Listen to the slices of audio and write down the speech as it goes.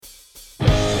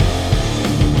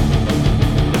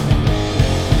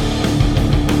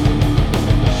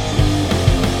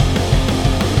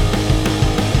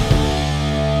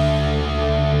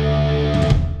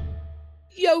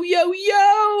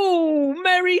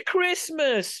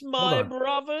Christmas, Hold my on.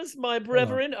 brothers, my Hold on.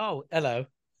 brethren. Oh, hello.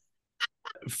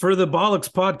 For the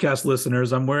Bollocks podcast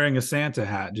listeners, I'm wearing a Santa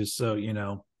hat, just so you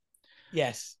know.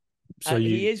 Yes, So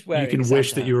he is you wearing a can wish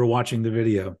Santa that hat. you were watching the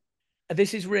video.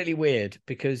 This is really weird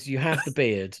because you have the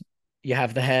beard, you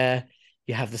have the hair,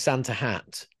 you have the Santa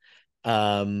hat.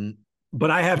 Um,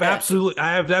 But I have yeah,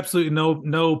 absolutely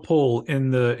no pull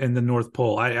in the North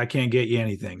Pole. I can't get you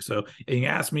anything. So you can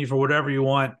ask me for whatever you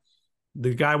want.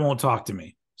 The guy won't talk to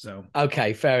me. So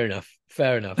okay, fair enough.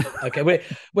 Fair enough. Okay,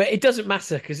 well, it doesn't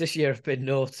matter because this year I've been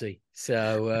naughty.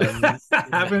 So,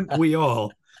 haven't we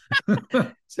all?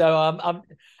 so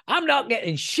I'm not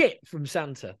getting shit from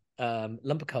Santa.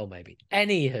 Lump of coal, maybe.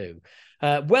 Anywho,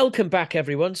 welcome back,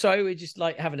 everyone. Sorry, we're just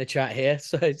like having a chat here.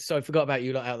 So I forgot about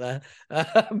you lot out there.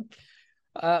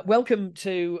 Welcome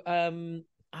to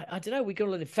I don't know, we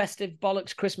calling it festive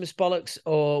bollocks, Christmas bollocks,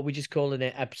 or we just calling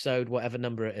it episode whatever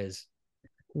number it is.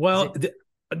 Well,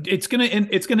 it's gonna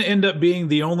end up being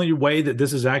the only way that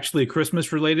this is actually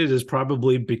Christmas related is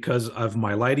probably because of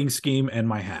my lighting scheme and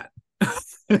my hat.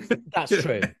 That's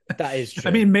true. That is true.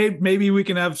 I mean, maybe we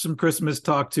can have some Christmas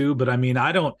talk too, but I mean,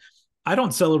 I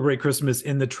don't celebrate Christmas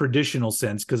in the traditional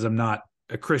sense because I'm not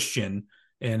a Christian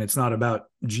and it's not about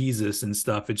Jesus and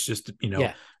stuff. It's just,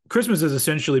 Yeah. Christmas is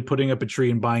essentially putting up a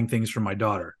tree and buying things for my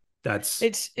daughter. That's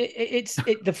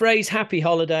the phrase "Happy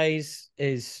Holidays"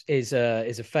 is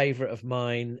a favorite of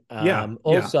mine. yeah.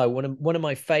 Also one of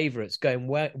my favorites going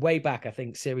way back. I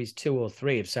think series 2 or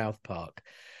 3 of South Park.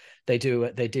 They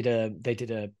did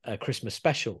a Christmas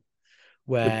special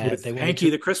where with they wanted Hanky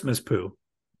to. the Christmas poo.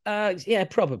 Yeah,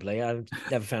 probably. I've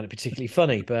never found it particularly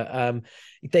funny, but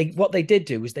what they did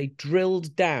do was they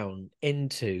drilled down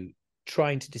into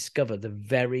trying to discover the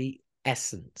very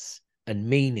essence and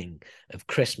meaning of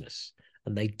Christmas,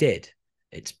 and they did.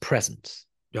 It's presents.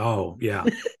 Oh yeah.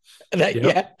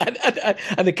 Yeah,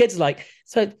 and the kids are like,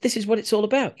 so this is what it's all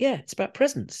about. Yeah, it's about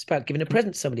presents. It's about giving a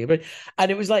present to somebody.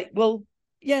 And it was like, well,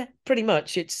 yeah, pretty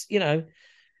much. It's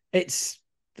it's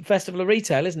the festival of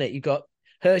retail, isn't it? You've got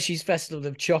Hershey's Festival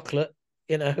of Chocolate,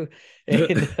 in around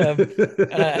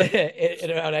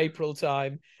April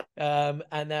time,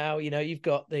 and now you've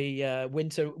got the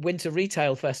winter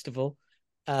retail festival.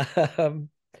 I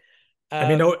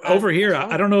mean, over here,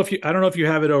 right. I don't know if you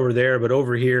have it over there, but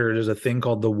over here, there's a thing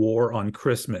called the War on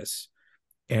Christmas,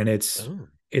 and it's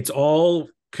all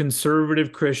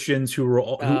conservative Christians who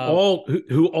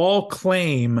all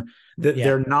claim that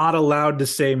they're not allowed to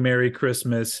say Merry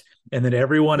Christmas, and that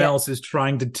everyone else is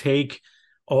trying to take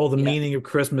all the meaning of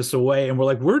Christmas away. And we're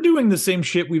like, we're doing the same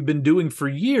shit we've been doing for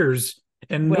years.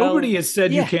 And nobody has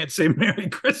said you can't say Merry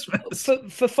Christmas.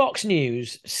 For Fox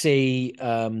News, see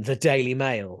the Daily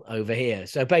Mail over here.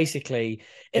 So basically,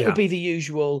 it would be the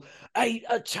usual: a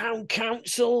town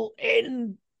council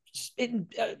in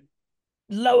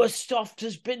Lowestoft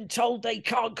has been told they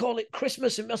can't call it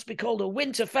Christmas; it must be called a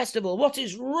winter festival. What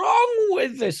is wrong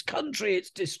with this country?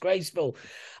 It's disgraceful.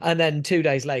 And then 2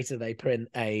 days later, they print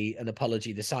an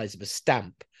apology the size of a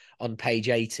stamp on page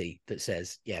 80 that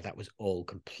says, yeah, that was all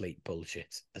complete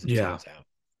bullshit, as it turns out.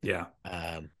 Yeah.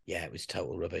 It was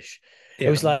total rubbish. Yeah.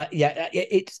 It was like,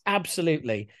 it's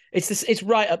absolutely, it's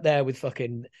right up there with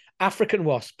fucking African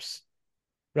wasps,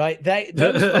 right? Those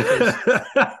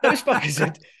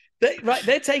fuckers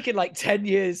they're taking like 10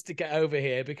 years to get over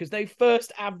here because they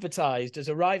first advertised as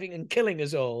arriving and killing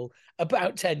us all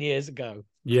about 10 years ago.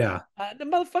 Yeah. The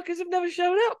motherfuckers have never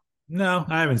shown up. No,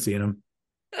 I haven't seen them.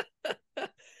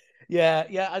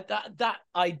 That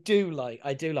I do like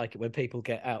it when people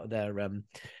get out of their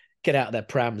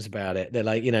prams about it. They're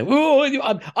like,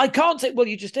 I can't say. Well,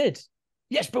 you just did.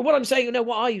 Yes, but what I'm saying,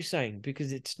 what are you saying?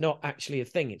 Because it's not actually a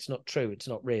thing. It's not true. It's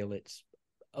not real. It's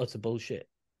utter bullshit.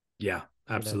 Yeah,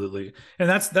 absolutely. And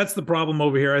that's the problem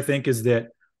over here, I think, is that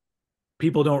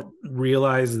people don't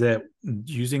realize that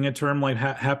using a term like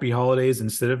Happy Holidays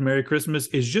instead of Merry Christmas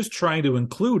is just trying to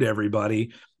include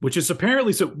everybody, which is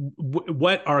apparently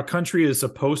what our country is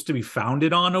supposed to be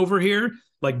founded on over here,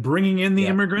 like bringing in the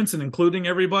immigrants and including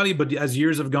everybody. But as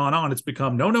years have gone on, it's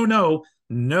become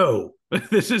no.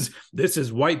 This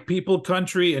is white people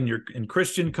country and you're in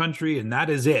Christian country, and that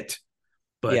is it.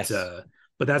 But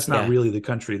that's not really the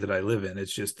country that I live in.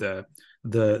 It's just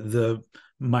the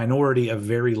minority of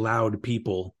very loud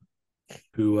people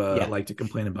who like to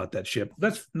complain about that shit.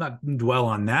 Let's not dwell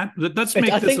on that.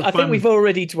 I think we've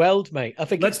already dwelled, mate. I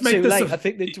think it's too late. I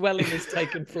think the dwelling has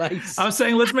taken place. I was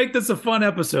saying, let's make this a fun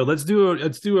episode. Let's do a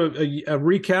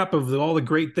recap of all the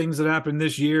great things that happened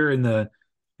this year and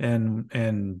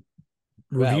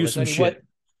review some shit.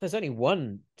 There's only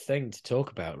one thing to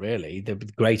talk about, really. The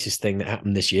greatest thing that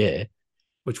happened this year,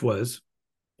 which was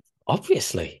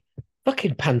Obviously.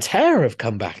 Fucking Pantera have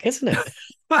come back, isn't it?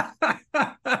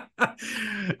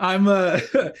 I'm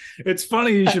it's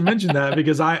funny you should mention that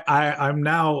because I'm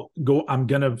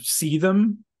gonna see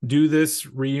them do this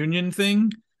reunion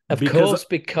thing Of because course,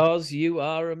 because you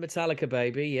are a Metallica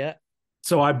baby, yeah.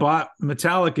 so I bought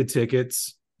Metallica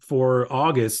tickets for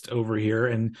August over here,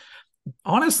 and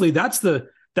honestly, that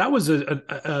was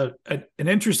an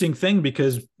interesting thing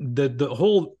because the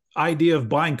whole idea of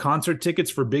buying concert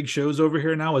tickets for big shows over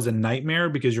here now is a nightmare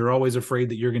because you're always afraid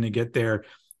that you're going to get there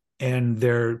and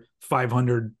they're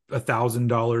 $500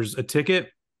 $1,000 a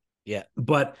ticket. Yeah.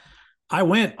 But I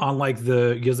went on like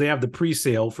because they have the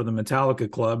pre-sale for the Metallica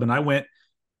Club, and I went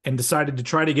and decided to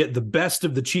try to get the best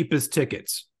of the cheapest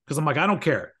tickets because I'm like, I don't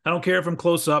care if I'm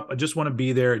close up, I just want to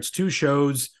be there. It's 2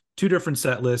 shows, 2 different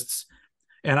set lists.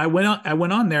 And I went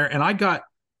on there and I got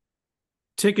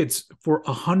tickets for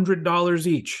 $100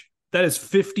 each. That is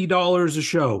 $50 a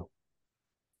show.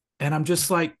 And I'm just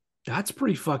like, that's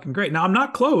pretty fucking great. Now I'm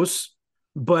not close,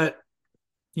 but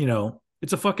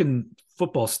it's a fucking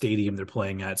football stadium they're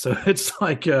playing at. So it's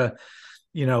like,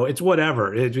 it's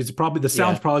whatever. It's probably, the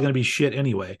sound's probably going to be shit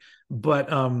anyway. But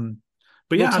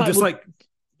yeah, I'm just like,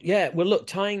 yeah. Well, look,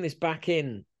 tying this back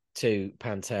in to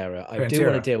Pantera, I do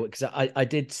want to deal with, because I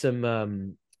did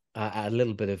some a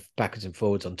little bit of backwards and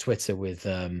forwards on Twitter with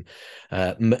the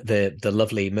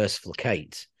lovely Merciful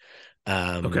Kate,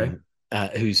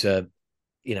 who's a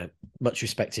much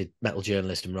respected metal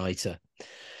journalist and writer,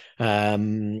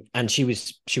 and she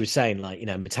was saying, like,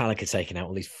 Metallica taking out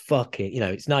all these fucking,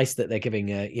 it's nice that they're giving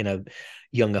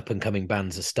young up and coming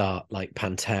bands a start like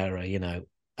Pantera,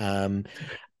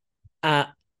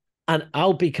 and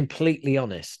I'll be completely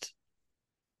honest,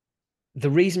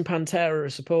 the reason Pantera are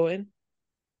supporting,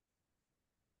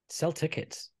 sell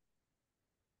tickets.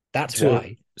 That's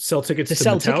why. Sell tickets to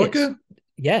Metallica? Tickets.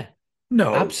 Yeah.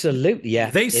 No. Absolutely,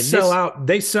 yeah. They sell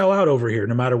out over here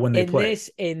no matter when they play.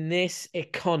 In this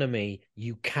economy,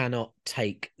 you cannot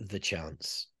take the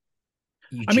chance.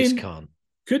 You can't.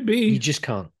 Could be. You just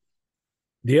can't.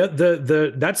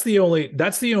 That's the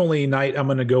only night I'm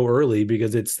going to go early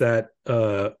because it's that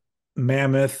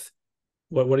Mammoth,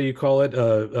 what do you call it?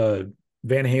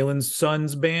 Van Halen's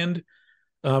Sons band,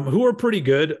 who are pretty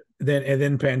good.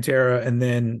 Then Pantera, and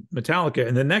then Metallica,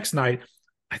 and the next night,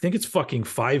 I think it's fucking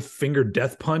Five Finger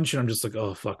Death Punch, and I'm just like,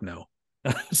 oh fuck no.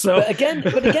 So, but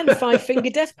again, Five Finger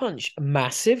Death Punch,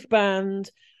 massive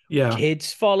band, yeah,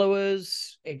 kids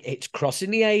followers. It's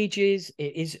crossing the ages.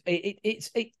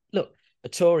 Look, a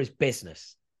tour is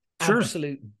business. Sure.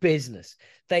 Absolute business.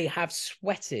 They have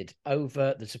sweated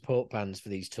over the support bands for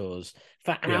these tours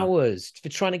for hours, for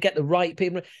trying to get the right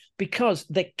people, because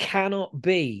there cannot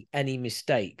be any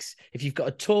mistakes. If you've got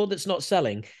a tour that's not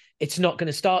selling, it's not going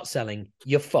to start selling.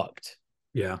 You're fucked.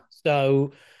 Yeah.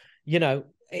 So,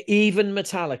 even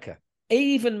Metallica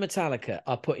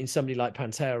are putting somebody like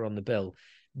Pantera on the bill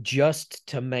just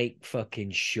to make fucking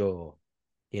sure.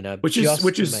 Which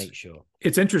is make sure.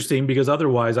 It's interesting because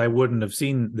otherwise I wouldn't have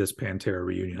seen this Pantera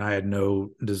reunion. I had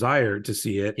no desire to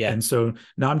see it. Yeah. And so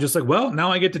now I'm just like, well,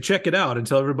 now I get to check it out and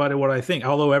tell everybody what I think.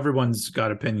 Although everyone's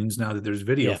got opinions now that there's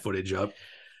video footage up.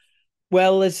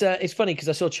 Well, it's funny because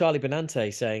I saw Charlie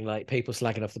Benante saying, like, people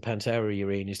slagging off the Pantera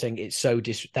reunion, saying it's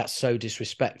that's so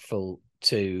disrespectful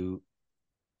to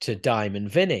Dime and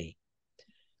Vinny.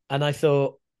 And I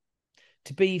thought,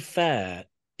 to be fair,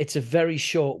 it's a very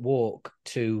short walk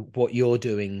to what you're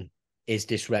doing is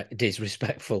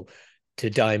disrespectful to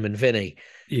Diamond Vinny.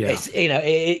 Yeah.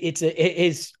 It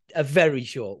is a very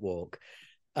short walk.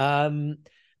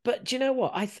 But do you know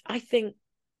what? I think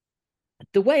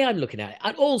the way I'm looking at it,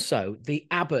 and also the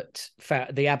Abbott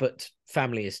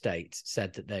family estate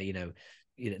said that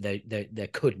there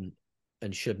couldn't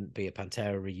and shouldn't be a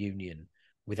Pantera reunion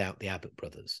without the Abbott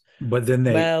brothers. But then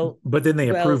they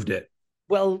approved it.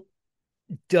 Well,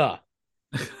 duh.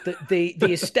 The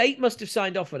estate must have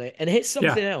signed off on it. And here's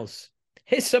something else.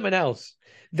 Here's something else.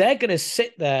 They're going to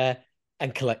sit there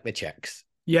and collect the checks.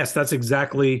 Yes, that's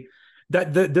exactly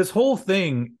that. This whole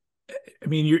thing. I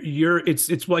mean,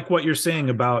 it's like what you're saying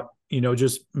about,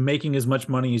 just making as much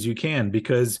money as you can,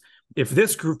 because if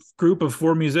this group of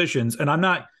 4 musicians, and I'm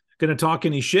not going to talk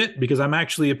any shit because I'm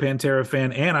actually a Pantera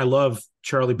fan and I love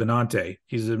Charlie Benante.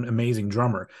 He's an amazing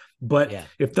drummer. But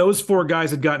if those 4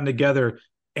 guys had gotten together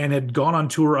and had gone on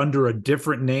tour under a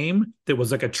different name that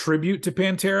was like a tribute to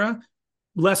Pantera,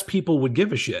 less people would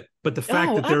give a shit. But the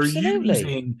fact that they're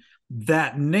using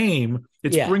that name,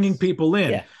 it's bringing people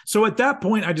in. Yeah. So at that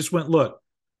point, I just went, look,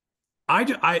 I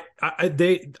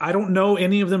don't know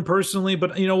any of them personally,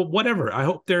 but whatever. I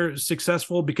hope they're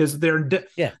successful because they're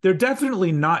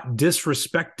definitely not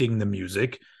disrespecting the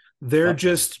music. They're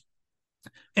just,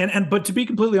 but to be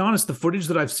completely honest, the footage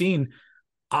that I've seen,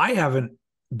 I haven't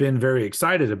been very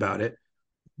excited about it,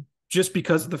 just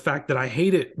because of the fact that I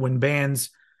hate it when bands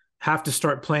have to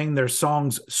start playing their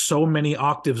songs so many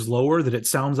octaves lower that it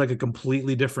sounds like a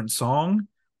completely different song.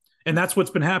 And that's what's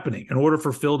been happening. In order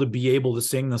for Phil to be able to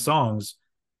sing the songs,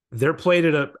 they're played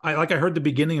at I heard the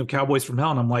beginning of Cowboys from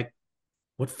Hell, and I'm like,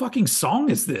 what fucking song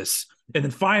is this? And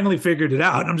then finally figured it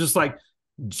out. And I'm just like,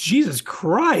 Jesus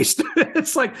Christ.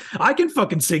 It's like, I can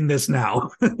fucking sing this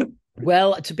now.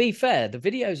 Well, to be fair, the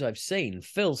videos I've seen,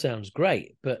 Phil sounds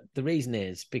great, but the reason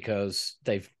is because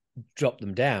they've dropped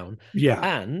them down. Yeah.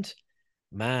 And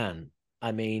man,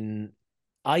 I mean,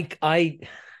 I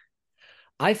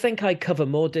think I cover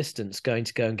more distance going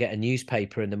to go and get a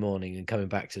newspaper in the morning and coming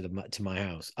back to my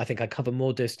house. I think I cover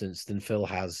more distance than Phil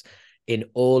has in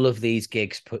all of these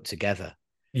gigs put together.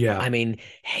 Yeah. I mean,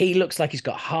 he looks like he's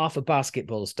got half a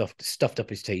basketball stuffed up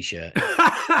his t-shirt.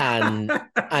 and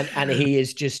he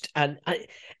is just, and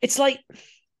it's like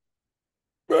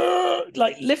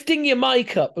lifting your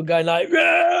mic up and going like,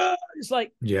 it's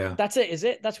like, yeah, that's it, is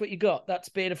it? That's what you got? That's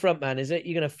being a front man, is it?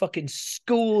 You're going to fucking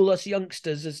school us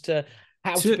youngsters as to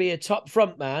how to be a top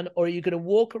front man, or are you going to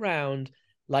walk around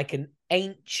like an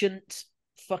ancient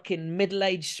fucking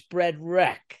middle-aged spread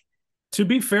wreck? To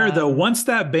be fair, though, once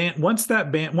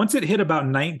it hit about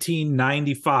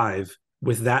 1995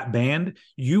 with that band,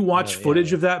 you watch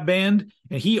footage of that band,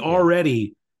 and he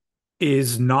already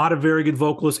is not a very good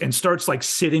vocalist and starts like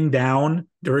sitting down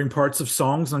during parts of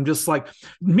songs. I'm just like,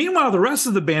 meanwhile, the rest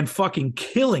of the band fucking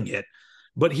killing it.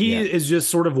 But he is just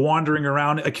sort of wandering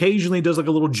around, occasionally does like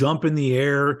a little jump in the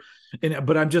air.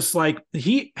 But I'm just like,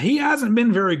 he hasn't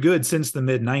been very good since the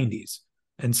mid-90s.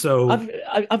 And so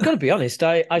I've got to be honest.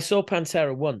 I saw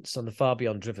Pantera once on the Far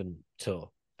Beyond Driven tour,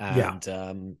 and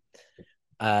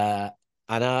I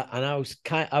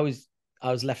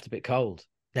was left a bit cold.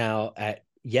 Now,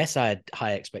 yes, I had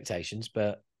high expectations,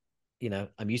 but you know,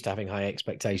 I'm used to having high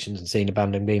expectations and seeing a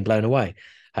band and being blown away.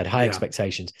 I had high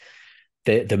expectations.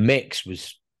 The mix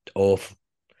was awful.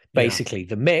 Basically,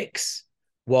 the mix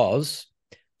was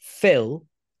Phil,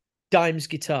 Dime's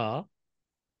guitar,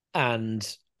 and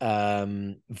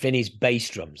Vinny's bass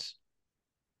drums.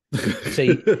 So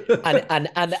and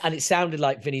it sounded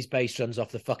like Vinny's bass drums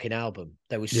off the fucking album.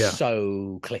 They were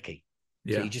so clicky.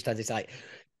 So you just had this like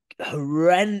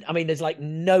horrendous. I mean, there's like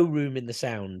no room in the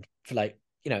sound for like,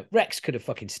 you know, Rex could have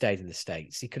fucking stayed in the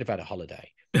States. He could have had a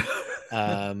holiday.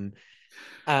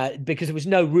 Because there was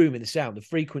no room in the sound. The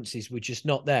frequencies were just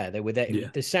not there. They were there.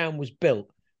 The sound was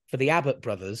built for the Abbott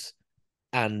brothers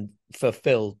and for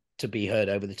Phil to be heard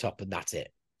over the top, and that's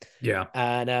it. Yeah.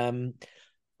 And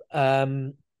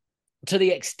to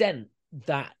the extent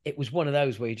that it was one of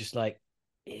those where you're just like,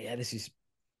 this is,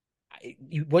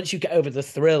 once you get over the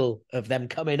thrill of them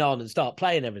coming on and start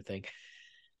playing everything,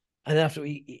 and after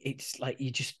it's like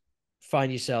you just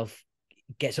find yourself,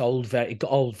 it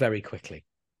got old very quickly.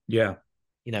 Yeah.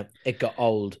 You know, it got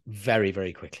old very,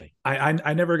 very quickly.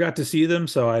 I never got to see them,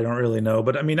 so I don't really know.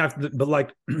 But I mean, but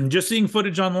like just seeing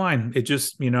footage online, it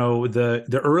just, you know,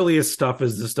 the earliest stuff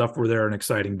is the stuff where they're an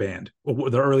exciting band.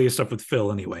 Well, the earliest stuff with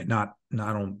Phil, anyway. Not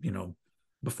I don't, you know,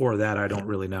 before that I don't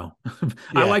really know.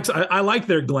 I like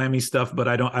their glammy stuff, but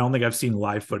I don't think I've seen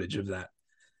live footage of that.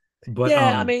 But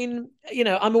I mean, you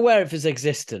know, I'm aware of his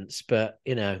existence, but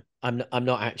you know, I'm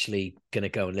not actually going to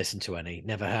go and listen to any.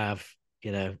 Never have.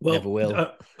 You know, never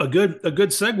will. A good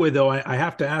segue, though. I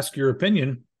have to ask your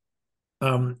opinion.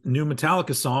 New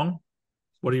Metallica song.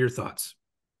 What are your thoughts?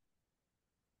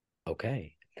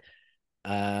 Okay.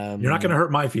 You're not going to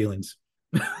hurt my feelings.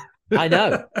 I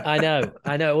know.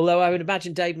 Although I would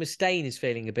imagine Dave Mustaine is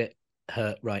feeling a bit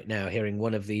hurt right now, hearing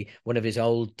one of his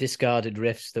old discarded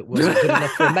riffs that wasn't good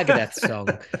enough for a Megadeth song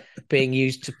being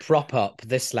used to prop up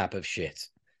this slab of shit.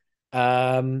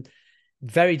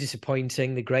 Very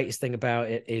disappointing. The greatest thing about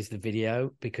it is the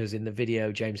video, because in the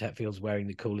video, James Hetfield's wearing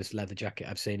the coolest leather jacket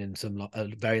I've seen in a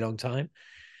very long time.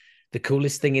 The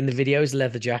coolest thing in the video is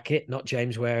leather jacket, not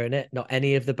James wearing it, not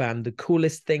any of the band. The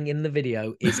coolest thing in the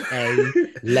video is a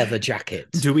leather jacket.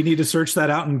 Do we need to search that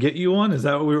out and get you one? Is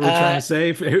that what we were trying to say?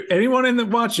 If anyone in the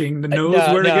watching knows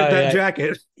where to get that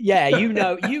jacket. Yeah, you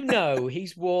know,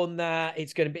 he's worn that.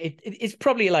 It's going to be, it's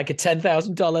probably like a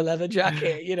 $10,000 leather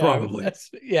jacket, you know. Probably.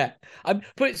 Yeah.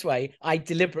 Put it this way, I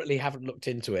deliberately haven't looked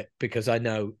into it because I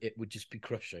know it would just be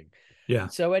crushing. Yeah.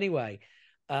 So anyway,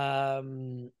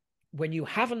 when you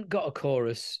haven't got a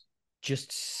chorus,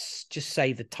 just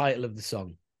say the title of the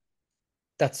song.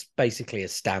 That's basically a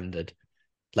standard.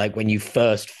 Like when you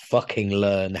first fucking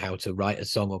learn how to write a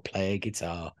song or play a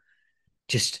guitar,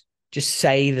 just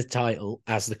say the title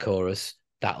as the chorus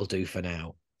that'll do for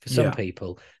now. For some Yeah.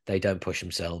 people, they don't push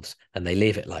themselves and they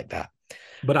leave it like that.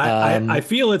 But I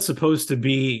feel it's supposed to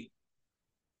be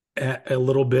a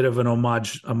little bit of an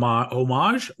homage,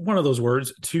 one of those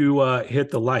words, to Hit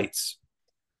the Lights.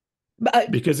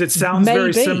 Because it sounds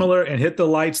very similar, and Hit the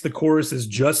Lights, the chorus is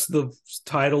just the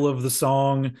title of the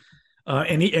song.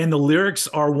 And the lyrics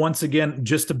are once again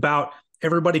just about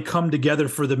everybody come together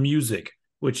for the music,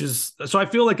 which is, so I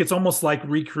feel like it's almost like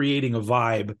recreating a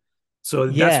vibe. So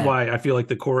that's why I feel like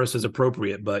the chorus is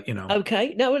appropriate, but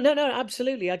Okay. No,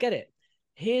 absolutely. I get it.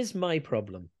 Here's my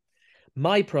problem.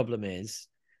 My problem is,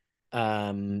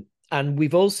 and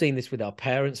we've all seen this with our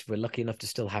parents, if we're lucky enough to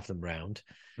still have them round.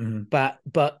 Mm-hmm.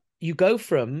 But you go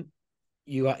from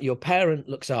your parent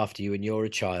looks after you and you're a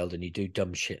child and you do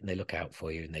dumb shit and they look out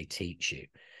for you and they teach you.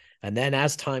 And then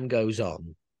as time goes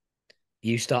on,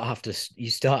 you start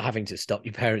having to stop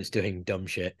your parents doing dumb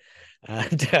shit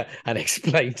and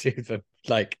explain to them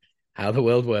like how the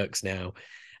world works now.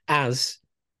 As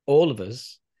all of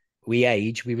us, we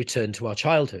age, we return to our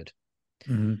childhood.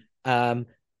 Mm-hmm.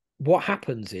 What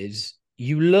happens is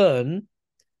you learn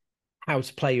how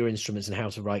to play your instruments and how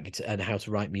to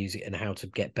write music and how to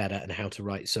get better and how to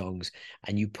write songs,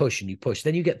 and you push and you push.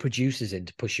 Then you get producers in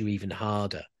to push you even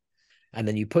harder, and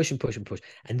then you push and push and push,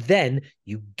 and then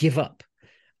you give up.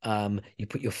 You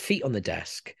put your feet on the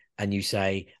desk and you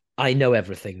say, I know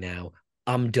everything now,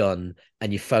 I'm done,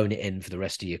 and you phone it in for the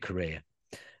rest of your career.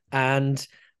 And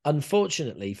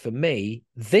unfortunately for me,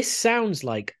 this sounds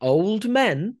like old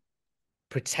men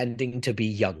pretending to be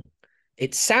young.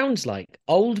 It sounds like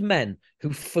old men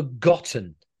who've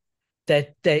forgotten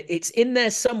that it's in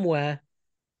there somewhere,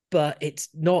 but it's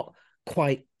not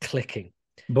quite clicking.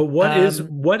 But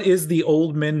what is the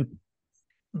old men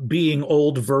being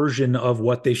old version of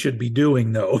what they should be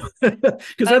doing, though?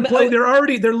 Because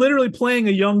they're literally playing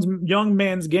a young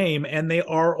man's game, and they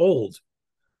are old.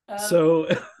 So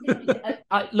look,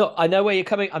 I know where you're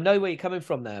coming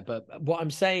from there, but what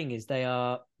I'm saying is they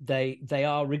are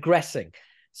regressing.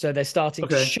 So they're starting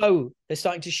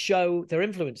to show their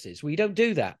influences. Well, you don't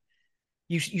do that.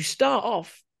 You start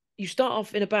off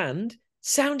in a band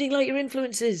sounding like your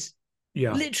influences.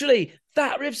 Yeah. Literally,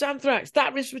 that riff's Anthrax,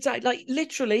 that riff's Metallica. Like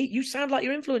literally, you sound like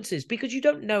your influences because you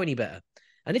don't know any better.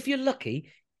 And if you're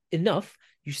lucky enough,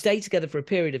 you stay together for a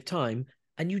period of time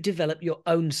and you develop your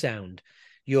own sound.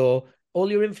 All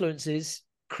your influences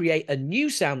create a new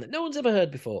sound that no one's ever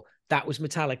heard before. That was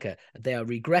Metallica. They are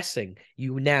regressing.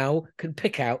 You now can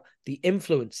pick out the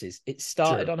influences. It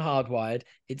started on Hardwired.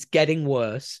 It's getting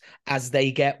worse as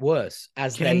they get worse,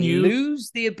 as they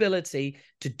lose the ability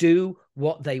to do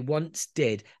what they once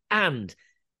did. And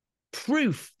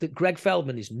proof that Greg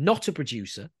Feldman is not a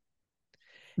producer.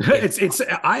 I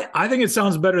think it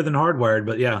sounds better than Hardwired,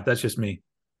 but yeah, that's just me.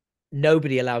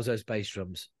 Nobody allows those bass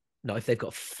drums. Not if they've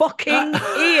got fucking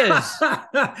ears.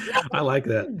 I like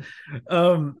that.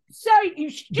 Say,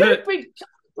 you stupid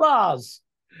Lars.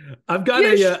 I've got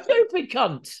stupid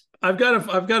cunt. I've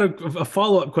got a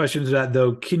follow-up question to that,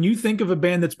 though. Can you think of a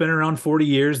band that's been around 40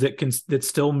 years that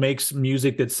still makes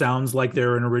music that sounds like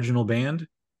they're an original band?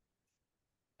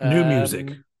 New music.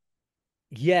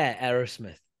 Yeah,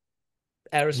 Aerosmith.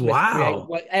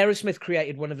 Aerosmith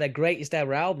created one of their greatest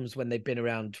ever albums when they've been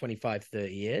around 25,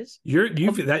 30 years.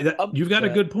 You've got a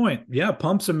good point. Yeah,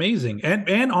 Pump's amazing.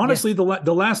 And honestly, the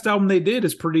last album they did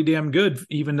is pretty damn good,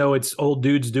 even though it's old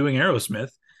dudes doing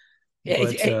Aerosmith.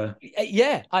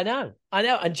 Yeah, I know.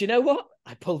 And do you know what?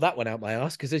 I pulled that one out my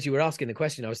ass because as you were asking the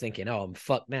question, I was thinking, oh, I'm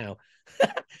fucked now.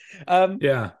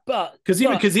 Yeah, but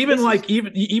even like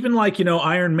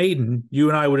Iron Maiden, you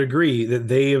and I would agree that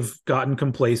they have gotten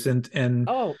complacent. And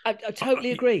I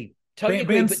totally agree. Totally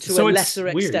agree, but to a lesser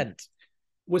extent.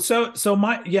 Well, so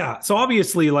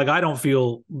obviously, like, I don't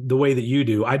feel the way that you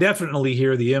do. I definitely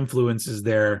hear the influences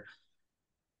there.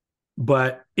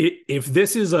 But if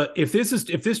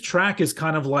this track is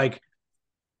kind of like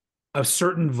a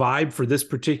certain vibe for this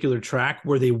particular track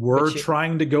where they were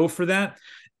trying to go for that,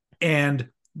 and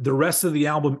the rest of the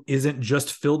album isn't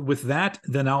just filled with that,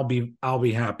 then I'll be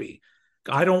happy.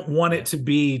 I don't want it to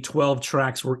be 12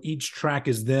 tracks where each track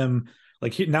is them.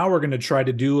 Like, now we're going to try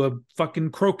to do a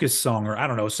fucking Crocus song, or I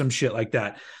don't know, some shit like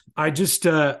that. I just,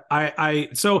 but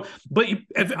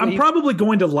I'm probably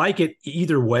going to like it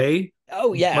either way.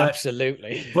 Oh yeah,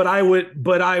 absolutely. But I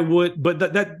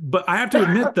have to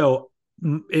admit though,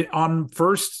 on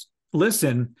first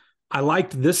listen, I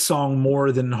liked this song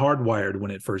more than Hardwired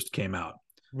when it first came out.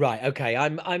 Right. Okay.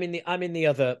 I'm in the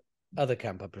other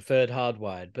camp. I preferred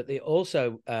Hardwired, but the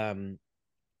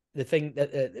thing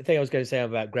I was going to say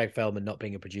about Greg Feldman not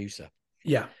being a producer.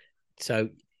 Yeah. So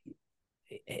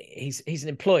he's an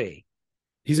employee.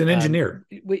 He's an engineer.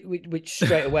 Which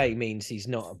straight away means he's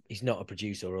not a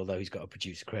producer, although he's got a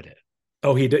producer credit.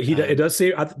 Oh, it does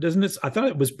say, doesn't it? I thought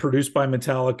it was produced by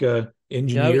Metallica,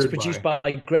 engineered. No, it's produced by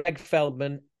Greg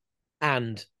Feldman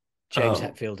and James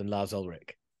Hetfield and Lars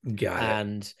Ulrich. Got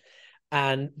it.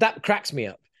 And that cracks me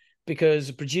up because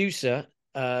a producer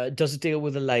does a deal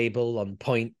with a label on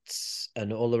points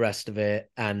and all the rest of it,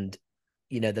 and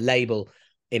the label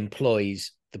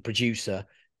employs the producer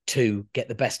to get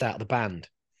the best out of the band.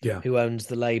 Yeah. Who owns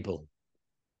the label?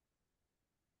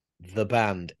 The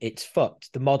band. It's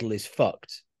fucked. The model is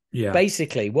fucked. Yeah.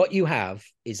 Basically, what you have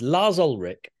is Lars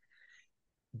Ulrich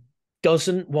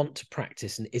doesn't want to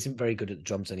practice and isn't very good at the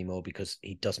drums anymore because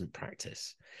he doesn't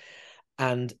practice.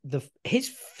 And his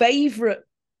favorite,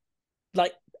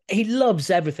 he loves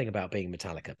everything about being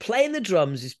Metallica. Playing the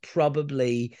drums is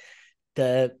probably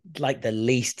the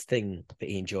least thing that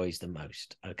he enjoys the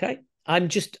most. Okay.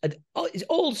 It's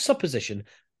all supposition,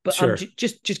 but sure.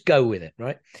 just go with it,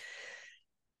 right?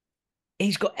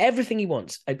 He's got everything he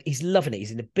wants. He's loving it. He's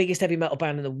in the biggest heavy metal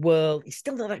band in the world. He's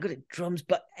still not that good at drums,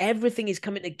 but everything is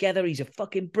coming together. He's a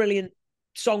fucking brilliant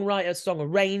songwriter, song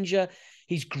arranger.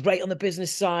 He's great on the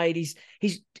business side. He's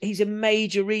a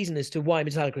major reason as to why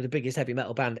Metallica are the biggest heavy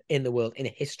metal band in the world in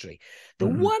history. The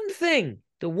one thing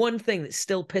that's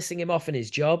still pissing him off in his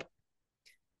job,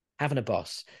 having a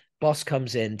boss. Boss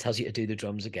comes in, tells you to do the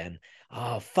drums again.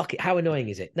 Oh, fuck it. How annoying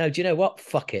is it? No, do you know what?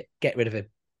 Fuck it. Get rid of him.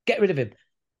 Get rid of him.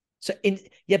 So and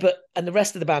the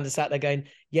rest of the band is sat there going,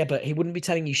 yeah, but he wouldn't be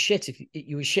telling you shit if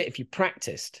you were shit if you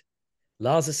practiced.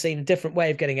 Lars has seen a different way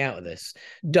of getting out of this.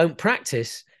 Don't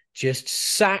practice, just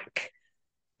sack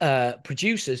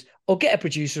producers or get a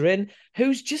producer in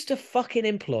who's just a fucking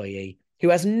employee who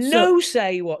has no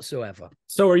say whatsoever.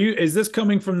 So is this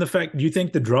coming from the fact, do you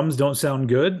think the drums don't sound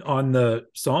good on the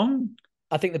song?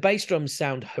 I think the bass drums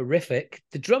sound horrific.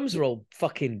 The drums are all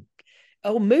fucking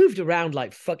moved around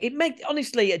like fuck. It makes,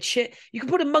 honestly, a shit. You can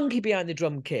put a monkey behind the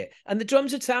drum kit and the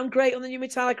drums would sound great on the new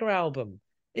Metallica album.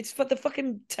 It's for the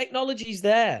fucking technology's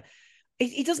there.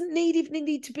 It doesn't even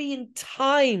need to be in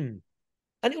time.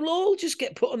 And it will all just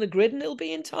get put on the grid and it'll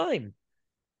be in time.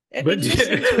 Listening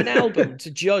to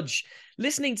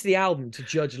the album to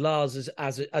judge Lars's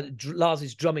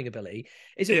drumming ability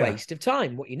is a waste of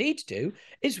time. What you need to do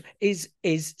is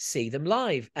see them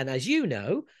live. And as you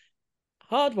know,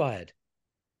 Hardwired,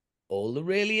 all the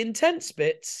really intense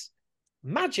bits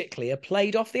magically are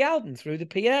played off the album through the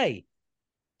PA.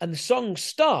 And the songs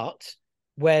start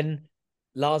when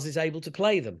Lars is able to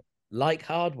play them, like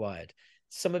Hardwired.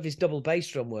 Some of his double bass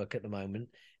drum work at the moment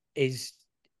it's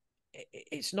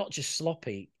not just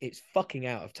sloppy, it's fucking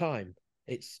out of time.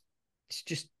 It's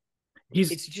just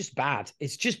bad.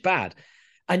 It's just bad.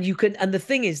 And the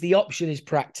thing is, the option is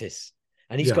practice.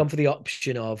 And he's gone for the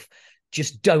option of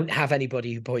just don't have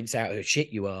anybody who points out how shit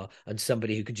you are and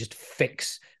somebody who can just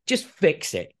fix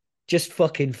it. Just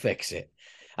fucking fix it.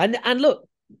 And look,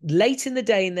 late in the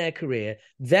day in their career,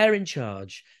 they're in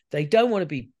charge. They don't want to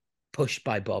be pushed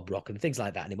by Bob Rock and things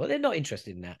like that anymore. They're not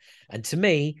interested in that. And to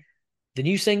me, the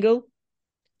new single,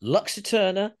 Lux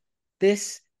Eterna,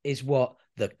 this is what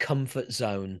the comfort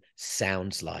zone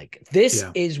sounds like. This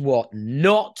is what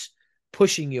not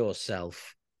pushing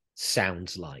yourself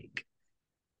sounds like.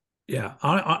 Yeah,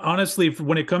 honestly,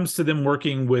 when it comes to them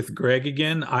working with Greg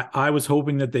again, I was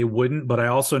hoping that they wouldn't, but I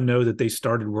also know that they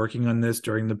started working on this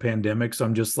during the pandemic. So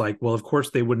I'm just like, well, of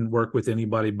course they wouldn't work with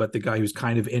anybody but the guy who's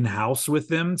kind of in-house with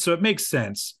them. So it makes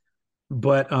sense.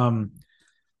 But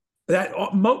that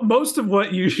most of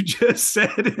what you just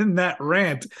said in that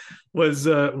rant was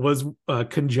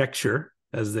conjecture,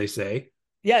 as they say.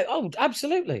 Yeah. Oh,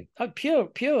 absolutely.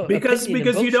 Pure. Because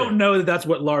you don't know that that's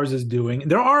what Lars is doing.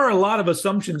 There are a lot of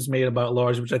assumptions made about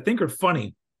Lars, which I think are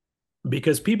funny,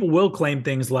 because people will claim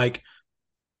things like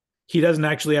he doesn't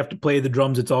actually have to play the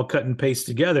drums. It's all cut and paste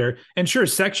together. And sure,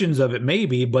 sections of it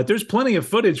maybe, but there's plenty of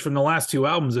footage from the last two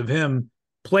albums of him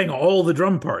playing all the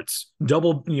drum parts,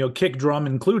 double, kick drum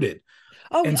included.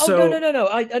 No.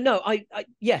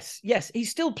 Yes. He's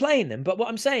still playing them, but what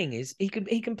I'm saying is he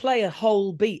can play a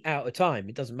whole beat out of time.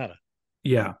 It doesn't matter.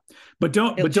 Yeah, but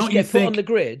don't you get think put on the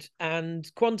grid and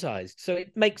quantized, so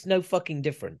it makes no fucking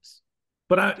difference.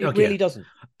 But it really doesn't.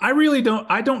 I really don't.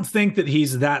 I don't think that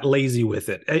he's that lazy with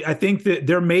it. I think that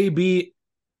there may be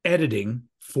editing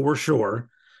for sure,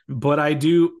 but I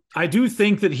do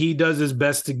think that he does his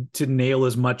best to nail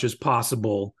as much as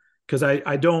possible, because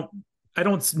I don't,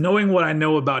 knowing what I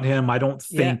know about him, I don't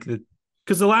think that,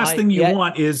 because the last thing you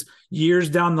want is years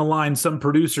down the line, some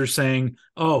producer saying,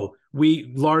 oh,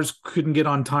 Lars couldn't get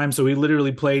on time, so he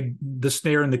literally played the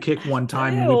snare and the kick one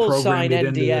time, They and we all sign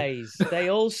programmed it into NDAs. They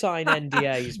all sign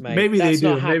NDAs, mate. Maybe they That's do.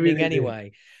 not Maybe happening they do.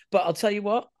 anyway. But I'll tell you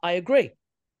what, I agree.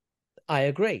 I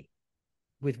agree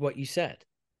with what you said.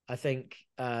 I think,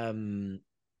 I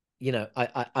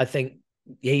think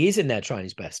he is in there trying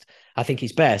his best. I think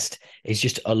his best is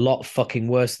just a lot fucking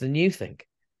worse than you think.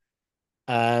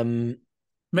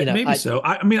 Maybe so.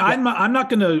 I mean, yeah. I'm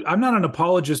not an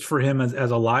apologist for him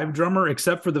as a live drummer,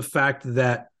 except for the fact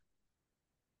that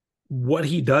what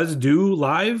he does do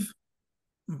live,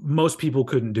 most people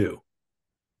couldn't do.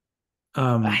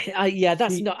 That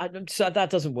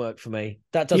doesn't work for me.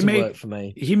 That doesn't work for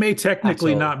me. He may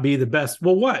technically not be the best.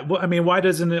 Well, what? Well, I mean, why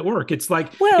doesn't it work? It's like,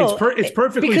 it's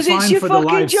perfectly fine for the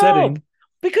live setting.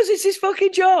 Because it's his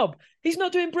fucking job. He's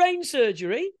not doing brain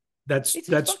surgery. It's his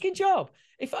fucking job.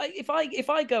 If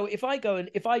I go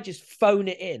and if I just phone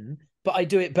it in, but I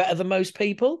do it better than most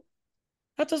people,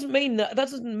 that doesn't mean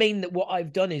that what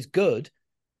I've done is good.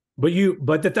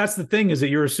 But that's the thing, is that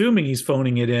you're assuming he's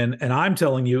phoning it in, and I'm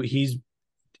telling you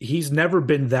he's never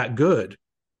been that good.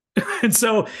 And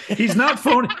so he's not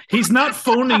phoning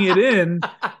it in.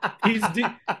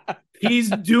 He's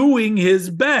doing his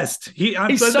best.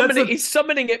 He's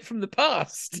summoning it from the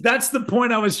past. That's the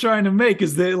point I was trying to make,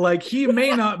 is that, like, he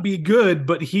may not be good,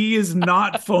 but he is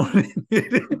not phoning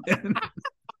it in.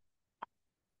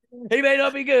 He may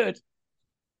not be good,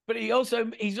 but he's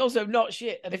also not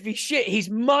shit. And if he's shit, he's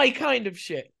my kind of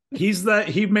shit.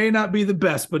 He may not be the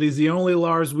best, but he's the only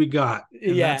Lars we got.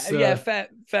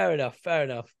 Fair enough.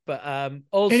 But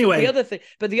also anyway,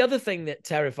 the other thing that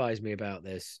terrifies me about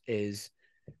this is,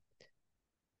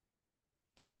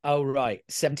 over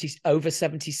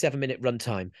 77-minute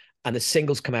runtime, and the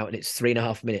singles come out and it's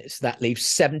 3.5 minutes. That leaves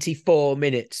 74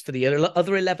 minutes for the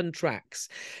other 11 tracks.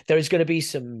 There is going to be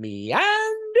some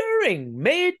meandering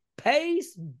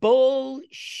mid-pace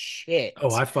bullshit.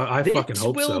 Oh, I fucking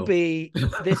hope so.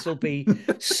 This will be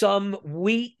some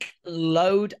weak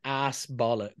load ass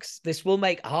bollocks. This will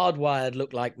make Hardwired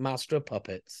look like Master of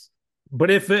Puppets.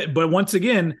 But once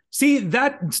again, see,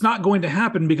 that's not going to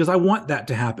happen, because I want that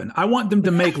to happen. I want them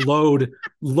to make Load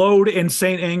and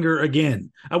Saint Anger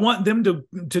again. I want them to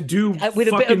do with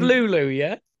a bit of Lulu,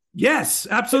 yeah. Yes,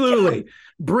 absolutely.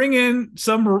 Bring in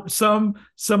some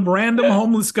random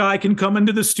homeless guy can come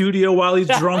into the studio while he's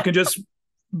drunk and just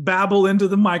babble into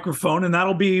the microphone, and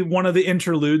that'll be one of the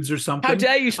interludes or something. How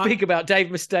dare you speak about Dave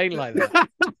Mustaine like that?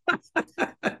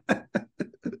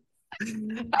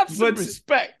 Have some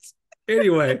respect.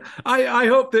 Anyway, I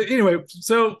hope that, anyway,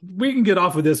 so we can get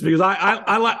off of this, because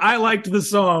I liked the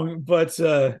song, but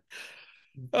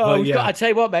I tell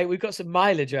you what, mate, we've got some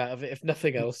mileage out of it, if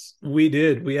nothing else.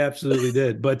 We absolutely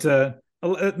did. But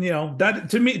that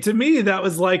to me that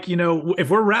was like, if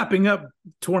we're wrapping up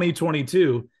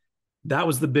 2022, that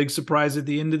was the big surprise at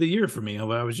the end of the year for me.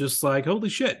 I was just like, holy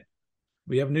shit,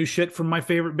 we have new shit from my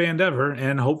favorite band ever,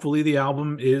 and hopefully the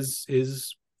album is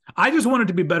I just want it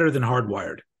to be better than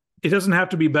Hardwired. It doesn't have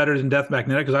to be better than Death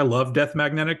Magnetic, because I love Death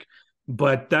Magnetic,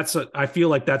 but I feel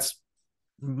like that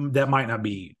might not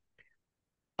be.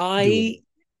 I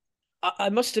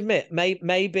must admit,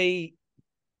 maybe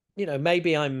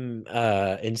I'm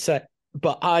insane,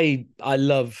 but I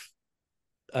love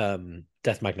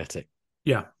Death Magnetic.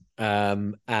 Yeah.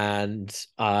 And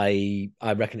I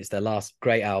reckon it's their last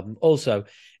great album. Also,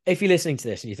 if you're listening to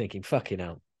this and you're thinking, fucking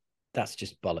hell, that's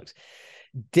just bollocks,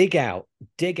 dig out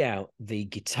the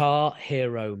Guitar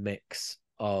Hero mix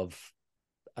of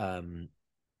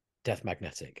Death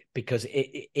Magnetic, because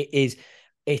it is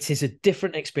a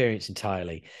different experience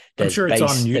entirely. I'm sure it's on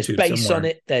YouTube. There's bass somewhere on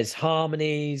it, there's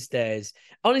harmonies,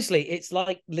 honestly, it's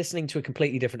like listening to a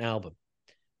completely different album.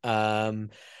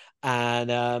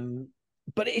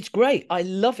 But it's great. I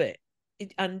love it.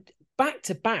 And back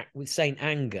to back with Saint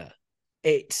Anger,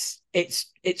 it's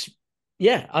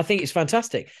yeah, I think it's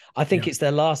fantastic. I think it's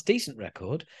their last decent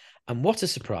record. And what a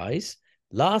surprise.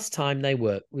 Last time they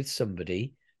worked with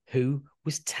somebody who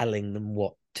was telling them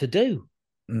what to do,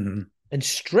 and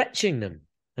stretching them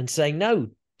and saying, no,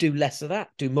 do less of that,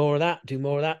 do more of that, do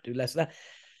more of that, do less of that.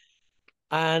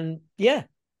 And yeah,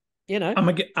 I'm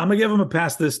gonna give them a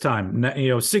pass this time.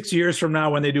 6 years from now,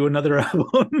 when they do another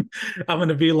album, I'm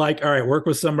gonna be like, all right, work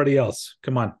with somebody else.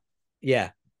 Come on. Yeah,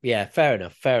 fair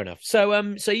enough.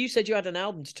 So you said you had an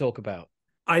album to talk about.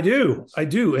 I do,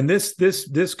 and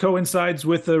this coincides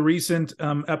with a recent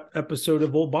episode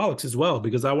of Old Bollocks as well,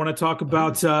 because I want to talk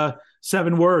about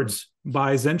 7 Words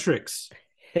by Xentrix.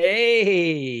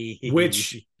 Hey,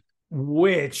 which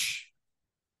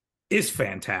is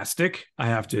fantastic, I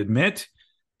have to admit.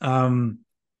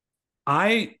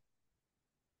 I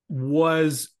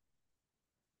was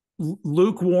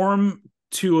lukewarm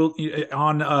to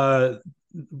on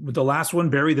the last one,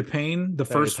 Bury the Pain, the Bury the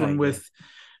first one Pain, with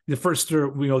the first,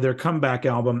 their comeback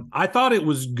album. I thought it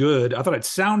was good. I thought it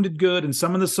sounded good, and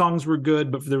some of the songs were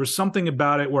good, but there was something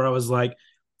about it where I was like,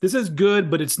 this is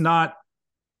good, but it's not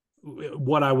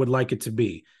what I would like it to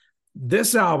be.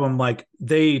 This album, like,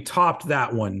 they topped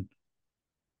that one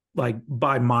like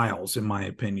by miles, in my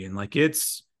opinion. Like,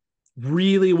 it's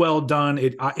really well done.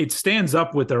 It stands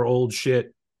up with their old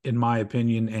shit, in my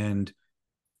opinion, and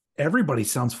everybody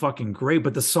sounds fucking great.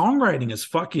 But the songwriting is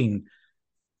fucking.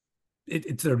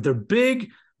 They're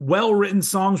big, well-written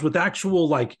songs with actual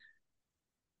like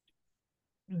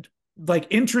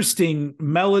interesting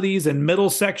melodies and middle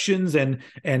sections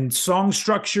and song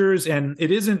structures, and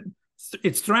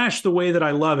it's thrash the way that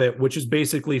I love it, which is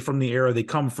basically from the era they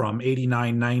come from,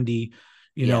 89, 90,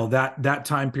 that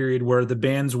time period where the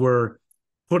bands were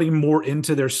putting more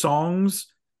into their songs,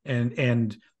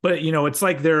 but it's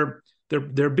like they're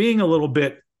being a little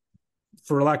bit,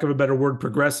 for lack of a better word,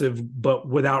 progressive, but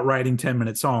without writing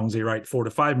 10-minute songs. They write 4 to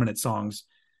 5 minute songs.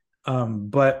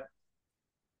 But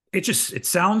it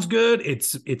sounds good.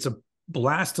 It's a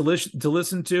blast to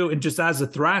listen to. And just as a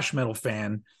thrash metal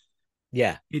fan,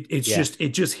 it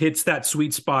just hits that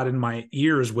sweet spot in my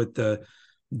ears with the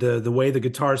way the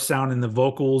guitars sound and the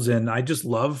vocals. And I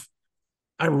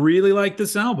really like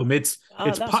this album. It's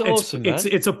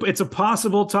a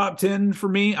possible top 10 for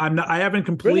me. I haven't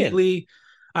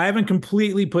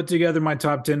completely put together my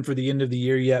top 10 for the end of the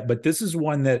year yet, but this is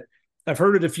one that I've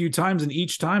heard it a few times, and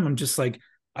each time I'm just like,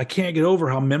 I can't get over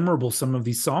how memorable some of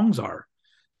these songs are.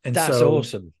 And that's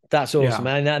awesome. That's awesome,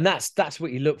 yeah. man. And that's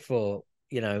what you look for,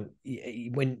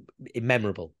 when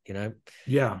memorable,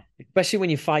 Yeah. Especially when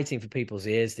you're fighting for people's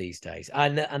ears these days.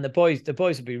 And the boys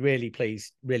would be really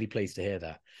pleased to hear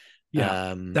that.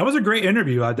 Yeah. That was a great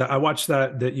interview. I watched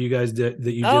that you guys did,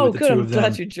 that you did with the two of them. I'm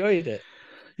glad you enjoyed it.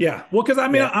 Yeah. Well, because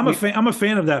I'm a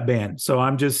fan of that band. So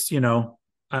I'm just,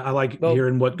 I like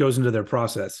hearing what goes into their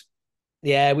process.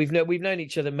 Yeah, we've known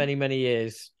each other many, many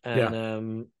years.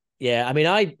 And I mean,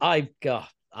 I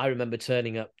remember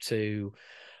turning up to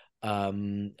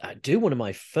do one of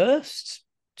my first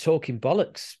Talking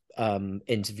Bollocks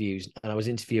interviews, and I was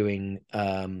interviewing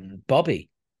Bobby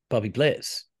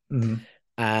Blitz. Mm-hmm.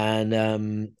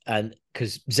 And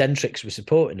because Zentrix were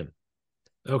supporting them.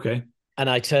 Okay. And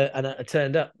I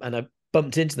turned up and I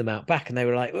bumped into them out back, and they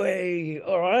were like, "Hey,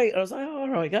 all right." And I was like, "Oh, all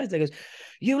right, guys." They goes,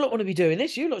 "You lot want to be doing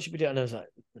this? You lot should be doing." And I was like,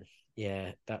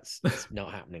 "Yeah, that's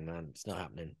not happening, man. It's not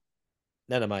happening.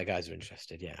 None of my guys are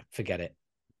interested. Yeah, forget it."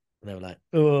 And they were like,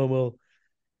 "Oh, well,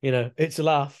 it's a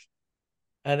laugh."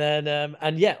 And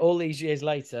then, all these years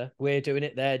later, we're doing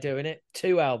it. They're doing it.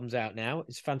 2 albums out now.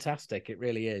 It's fantastic. It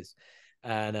really is.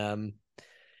 And I'm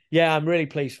really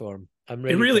pleased for them. I'm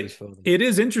really pleased for them. It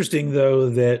is interesting,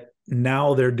 though, that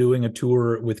now they're doing a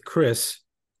tour with Chris,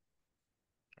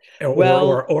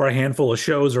 or a handful of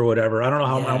shows or whatever. I don't know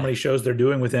how many shows they're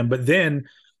doing with him, but then,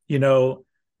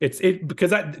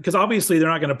 because obviously they're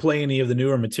not going to play any of the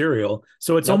newer material.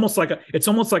 So it's almost like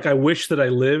I wish that I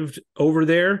lived over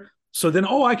there. So then,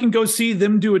 I can go see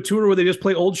them do a tour where they just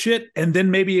play old shit, and then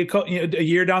maybe a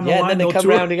year down the line, and then they come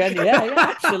around again. Yeah,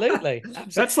 absolutely.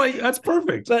 That's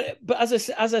perfect. But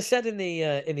as I said in the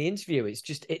interview, it's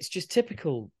just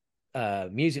typical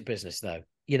music business, though.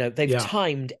 They've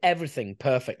timed everything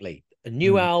perfectly. A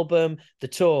new album, the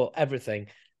tour, everything,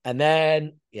 and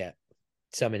then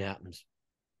something happens.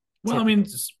 Well,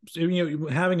 typical. I mean,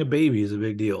 having a baby is a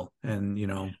big deal, and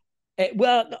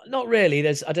well, not really.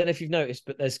 I don't know if you've noticed,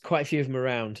 but there's quite a few of them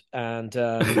around, and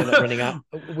we're not running out.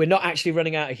 We're not actually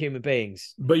running out of human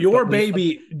beings. But your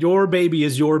baby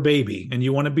is your baby, and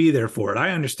you want to be there for it. I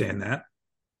understand that.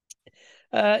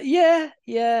 Yeah.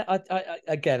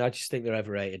 I just think they're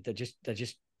overrated. They're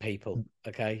just people.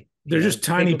 Okay, they're just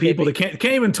tiny people that can't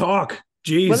even talk.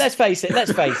 Jeez. Well, let's face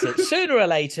it. Sooner or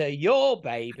later, your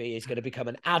baby is going to become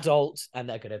an adult, and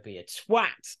they're going to be a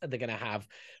twat, and they're going to have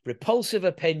repulsive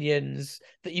opinions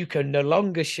that you can no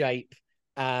longer shape.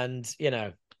 And,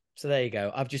 so there you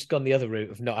go. I've just gone the other route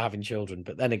of not having children.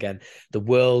 But then again, the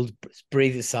world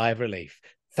breathes a sigh of relief.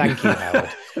 Thank you,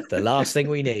 Howard. The last thing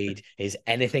we need is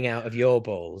anything out of your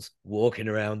balls walking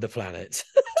around the planet.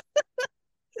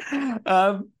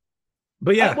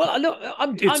 But yeah,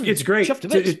 it's great.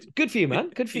 It's good for you,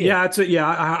 man. Good for you. Yeah,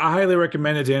 I highly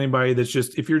recommend it to anybody that's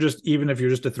even if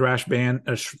you're just a thrash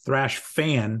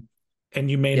fan, and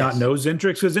you may not know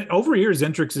Zentrix, because over here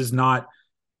Zentrix is not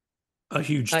a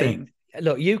huge thing.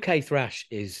 Look, UK thrash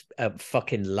is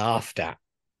fucking laughed at,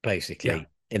 basically,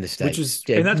 in the States.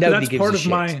 And that's part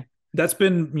of that's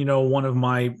been one of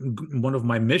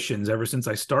my missions ever since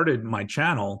I started my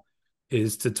channel,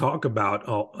 is to talk about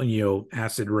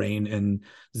Acid Rain and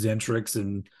Zentrix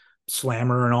and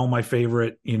Slammer and all my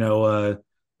favorite,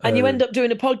 and you end up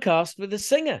doing a podcast with a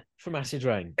singer from Acid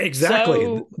Rain. Exactly.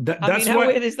 So, That's how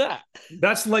weird is that?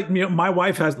 That's like, my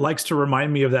wife likes to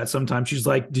remind me of that sometimes. She's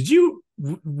like, did you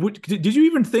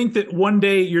even think that one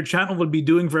day your channel would be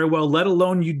doing very well, let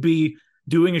alone you'd be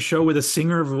doing a show with a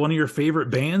singer of one of your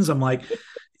favorite bands? I'm like,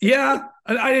 yeah,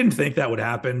 I didn't think that would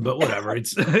happen, but whatever.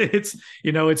 It's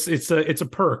a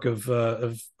perk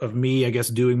of me, I guess,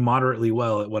 doing moderately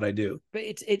well at what I do. But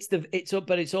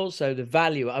it's also the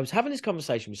value. I was having this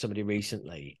conversation with somebody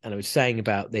recently, and I was saying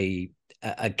about the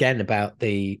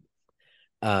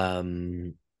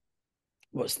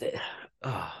what's the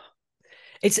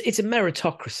it's a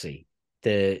meritocracy,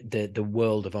 the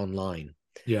world of online.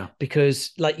 Yeah.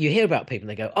 Because like you hear about people and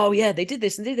they go, oh yeah, they did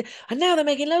this and did that, and now they're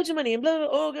making loads of money and blah,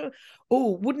 blah, blah.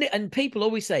 Oh, wouldn't it? And people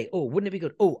always say, oh, wouldn't it be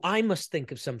good? Oh, I must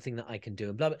think of something that I can do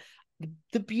and blah, blah.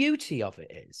 The beauty of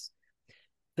it is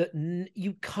that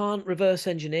you can't reverse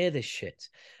engineer this shit.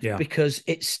 Yeah. Because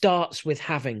it starts with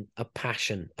having a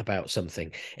passion about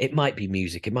something. It might be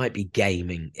music, it might be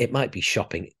gaming, it might be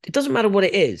shopping. It doesn't matter what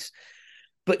it is,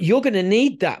 but you're going to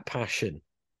need that passion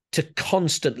to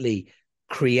constantly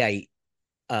create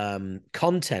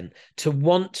content, to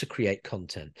want to create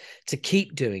content, to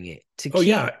keep doing it, to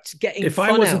getting if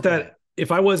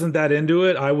I wasn't that into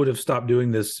it, I would have stopped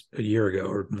doing this a year ago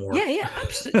or more. Yeah,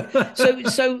 absolutely.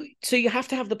 so you have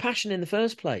to have the passion in the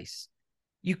first place.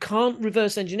 You can't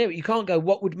reverse engineer it. You can't go,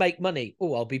 what would make money?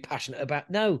 Oh, I'll be passionate about.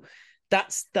 No,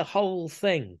 that's the whole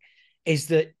thing, is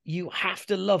that you have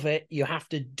to love it. You have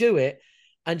to do it,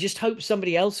 and just hope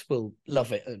somebody else will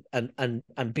love it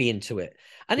and be into it.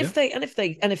 And if they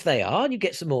are, and you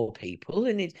get some more people,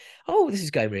 and this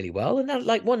is going really well. And then,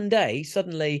 like, one day,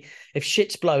 suddenly, if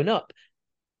shit's blown up,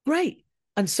 great.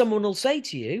 And someone will say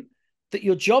to you that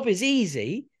your job is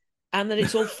easy and that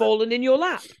it's all fallen in your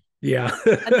lap. Yeah.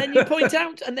 and then you point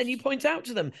out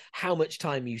to them how much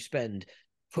time you spend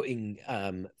putting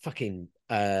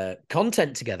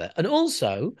content together. And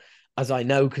also, as I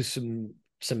know, because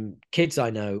some kids I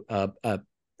know are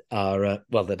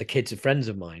they're the kids of friends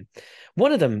of mine.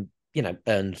 One of them,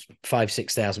 earns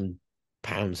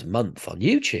 £5,000-6,000 a month on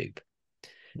YouTube.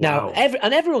 Wow. Now,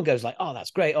 everyone goes like, "Oh,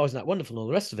 that's great! Oh, isn't that wonderful?" and all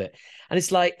the rest of it. And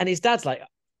it's like, and his dad's like,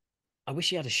 "I wish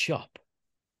he had a shop."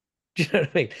 Do you know what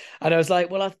I mean? And I was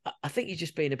like, "Well, I think you're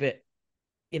just being a bit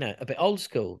old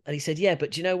school." And he said, "Yeah,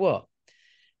 but do you know what?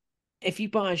 If you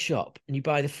buy a shop and you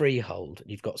buy the freehold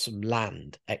and you've got some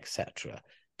land, etc.,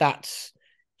 that's,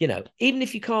 even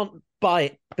if you can't buy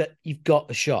it, but you've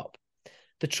got a shop.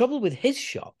 The trouble with his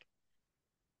shop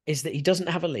is that he doesn't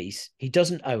have a lease, he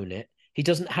doesn't own it, he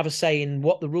doesn't have a say in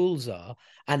what the rules are.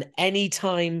 And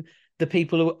anytime the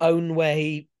people who own where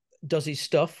he does his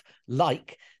stuff, they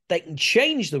can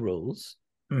change the rules,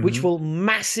 which will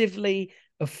massively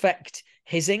affect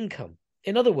his income.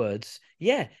 In other words,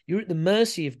 yeah, you're at the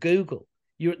mercy of Google.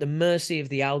 You're at the mercy of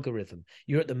the algorithm.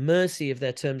 You're at the mercy of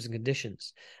their terms and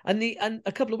conditions. And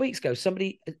a couple of weeks ago,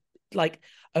 somebody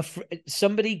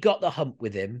got the hump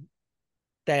with him.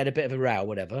 They had a bit of a row,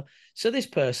 whatever. So this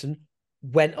person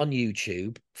went on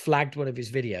YouTube, flagged one of his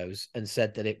videos, and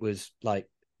said that it was like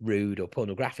rude or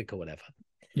pornographic or whatever.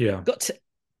 Yeah.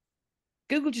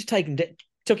 Google just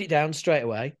took it down straight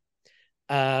away,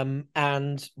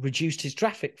 and reduced his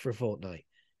traffic for a fortnight.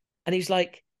 And he's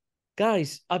like,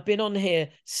 "Guys, I've been on here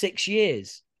 6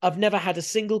 years. I've never had a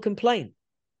single complaint."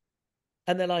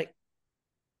 And they're like,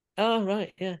 "Oh,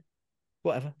 right, yeah,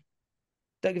 whatever.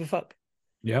 Don't give a fuck."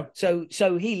 Yeah. So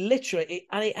he literally,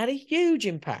 and it had a huge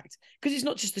impact, because it's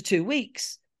not just the 2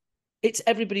 weeks. It's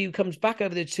everybody who comes back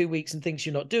over the 2 weeks and thinks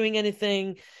you're not doing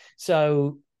anything.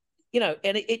 So, and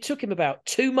it took him about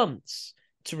 2 months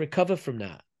to recover from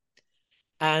that.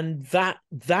 And that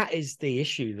is the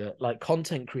issue that, like,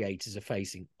 content creators are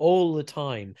facing all the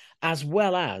time, as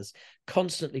well as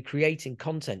constantly creating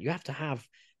content. You have to have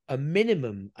a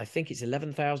minimum, I think it's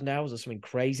 11,000 hours or something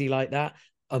crazy like that,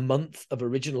 a month of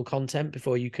original content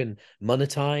before you can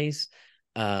monetize.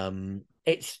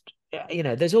 It's,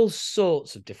 there's all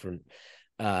sorts of different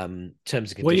terms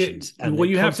and conditions.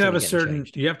 You have to have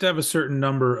a certain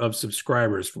number of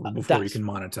subscribers before you can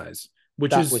monetize.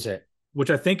 Which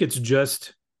I think it's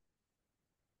just,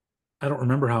 I don't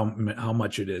remember how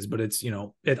much it is, but it's,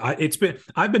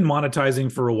 I've been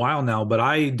monetizing for a while now, but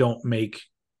I don't make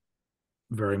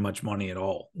very much money at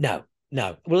all. No.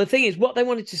 Well, the thing is, what they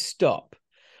wanted to stop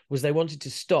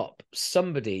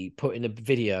somebody putting a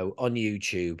video on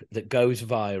YouTube that goes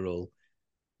viral,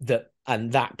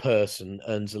 and that person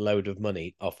earns a load of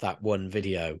money off that one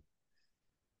video.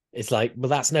 It's like, well,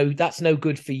 that's no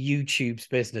good for YouTube's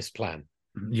business plan.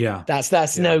 Yeah.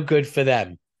 That's no good for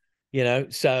them,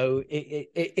 so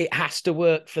it has to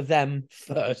work for them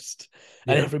first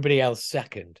and Yeah. everybody else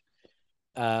second.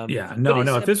 Yeah, But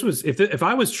no. it's If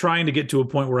I was trying to get to a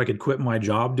point where I could quit my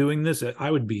job doing this,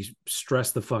 I would be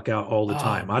stressed the fuck out all the oh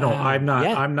time. man,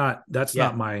 yeah, I'm not. That's yeah.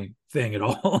 not my thing at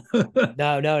all.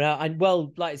 No, no, no. And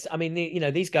well, like, I mean,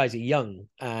 these guys are young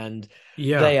and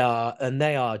Yeah.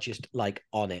 they are just like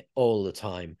on it all the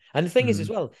time. And the thing is as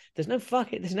Mhm. well, there's no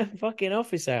fucking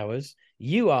office hours.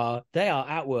 They are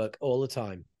at work all the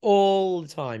time,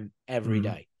 every Mhm.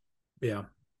 day. Yeah.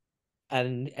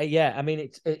 And yeah, I mean,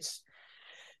 it's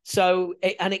so,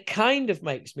 and it kind of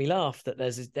makes me laugh that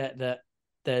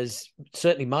there's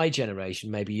certainly my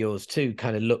generation, maybe yours too,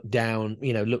 kind of look down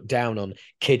on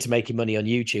kids making money on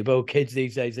YouTube. Oh, kids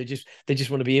these days, they just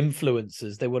want to be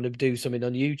influencers. They want to do something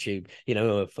on YouTube.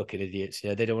 Oh, fucking idiots.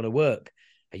 They don't want to work.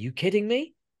 Are you kidding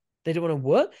me? They don't want to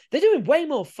work. They're doing way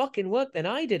more fucking work than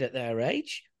I did at their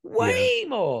age. Yeah. Way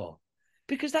more.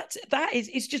 Because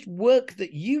it's just work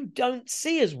that you don't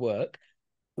see as work,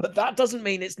 but that doesn't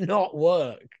mean it's not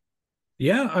work.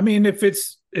 Yeah. I mean, if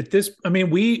it's at this, I mean,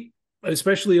 we,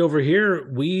 especially over here,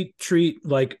 we treat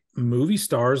like movie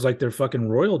stars like they're fucking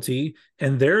royalty,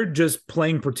 and they're just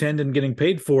playing pretend and getting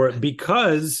paid for it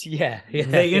because Yeah,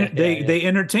 yeah, yeah, yeah. they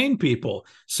entertain people.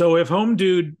 So if Home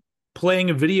Dude playing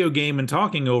a video game and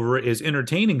talking over it is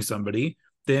entertaining somebody,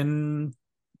 then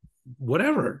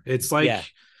whatever. It's like Yeah.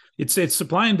 it's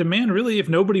supply and demand. Really, if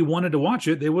nobody wanted to watch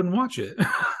it, they wouldn't watch it.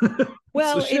 So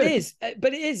Well, it shit. is,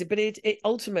 but it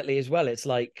ultimately as well. It's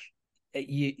like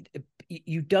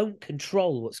you don't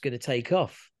control what's going to take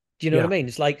off. Do you know what I Yeah. mean?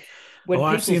 It's like Oh, when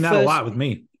I've people seen that a first, lot with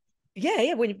me.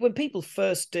 yeah. When people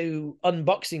first do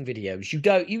unboxing videos,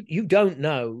 you don't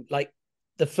know, like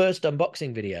the first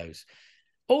unboxing videos.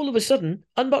 All of a sudden,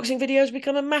 unboxing videos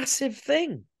become a massive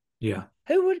thing. Yeah.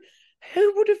 Who would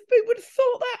who would have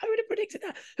thought that? Who would have predicted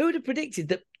that? Who would have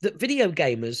predicted that video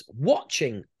gamers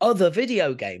watching other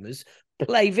video gamers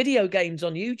play video games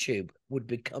on YouTube would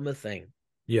become a thing?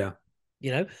 Yeah.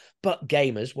 But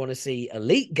gamers want to see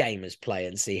elite gamers play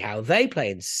and see how they play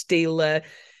and steal their.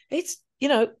 It's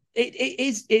it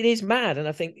is mad, and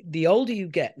I think the older you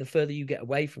get, the further you get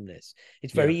away from this.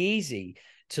 It's Yeah. very easy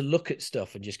to look at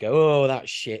stuff and just go, "Oh, that's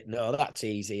shit. No, that's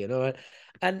easy,"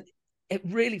 and it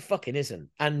really fucking isn't.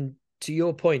 And to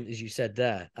your point, as you said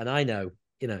there, and I know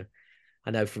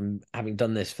from having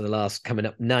done this for the last coming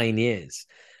up 9 years,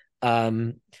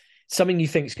 um, something you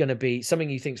think's going to be something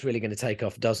you think's really going to take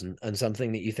off doesn't, and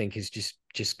something that you think is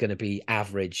just going to be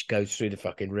average goes through the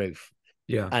fucking roof,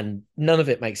 Yeah. and none of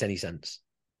it makes any sense.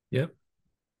 Yep.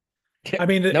 I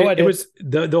mean, No it idea. was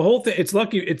the whole thing. It's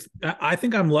lucky. I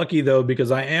think I'm lucky though,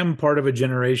 because I am part of a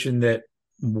generation that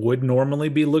would normally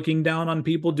be looking down on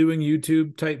people doing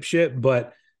YouTube type shit.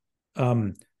 But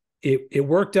um, it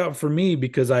worked out for me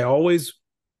because I always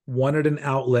wanted an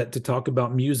outlet to talk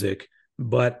about music,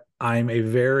 but I'm a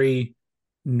very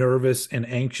nervous and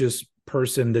anxious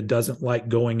person that doesn't like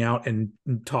going out and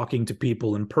talking to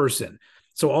people in person.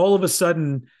 So all of a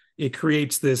sudden, it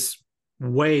creates this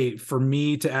way for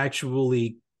me to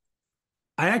I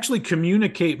actually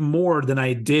communicate more than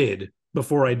I did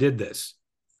before I did this.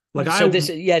 Like So I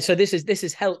this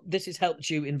has helped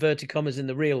you, inverted commas, in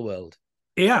the real world.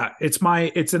 Yeah, it's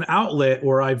an outlet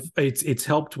where it's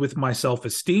helped with my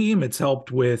self-esteem, it's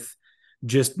helped with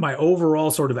just my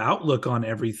overall sort of outlook on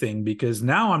everything, because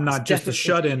now I'm It's not just a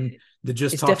shut-in definitely that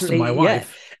just it's talks to my definitely yeah.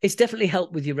 wife. It's definitely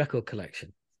helped with your record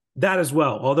collection. That as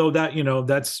well. Although that,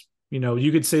 that's,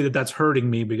 you could say that that's hurting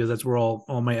me because that's where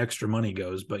all my extra money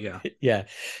goes. But yeah. Yeah.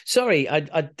 Sorry, I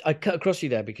cut across you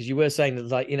there because you were saying that,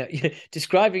 like,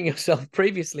 describing yourself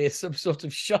previously as some sort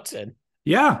of shut-in.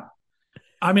 Yeah.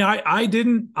 I mean, I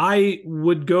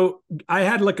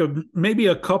had like maybe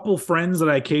a couple friends that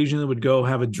I occasionally would go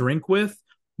have a drink with,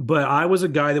 but I was a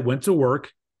guy that went to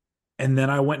work and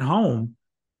then I went home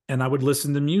and I would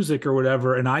listen to music or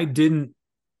whatever. And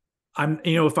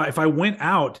if I went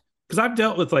out, because I've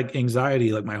dealt with like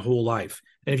anxiety like my whole life.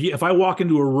 And if I walk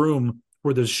into a room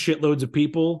where there's shitloads of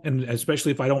people, and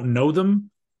especially if I don't know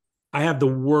them, I have the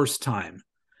worst time.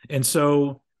 And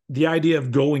so the idea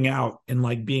of going out and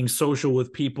like being social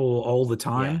with people all the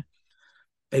Yeah. time,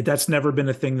 that's never been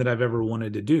a thing that I've ever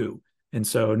wanted to do. And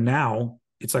so now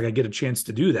it's like I get a chance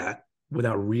to do that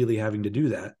without really having to do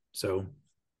that. So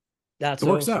That's it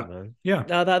works awesome, out. man. Yeah.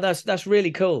 No, that's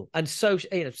really cool. And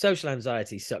social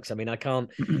anxiety sucks. I mean, I can't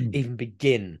even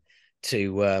begin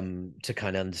to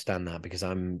kind of understand that, because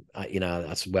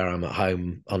that's where I'm at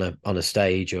home on a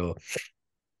stage, or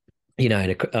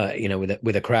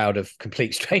with a crowd of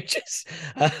complete strangers.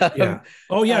 Yeah.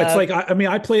 Oh yeah. It's like I mean,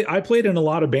 I played in a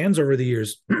lot of bands over the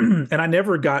years, and I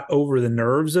never got over the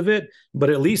nerves of it. But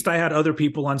at least I had other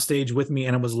people on stage with me,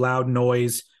 and it was loud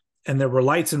noise, and there were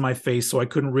lights in my face, so I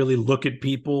couldn't really look at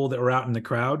people that were out in the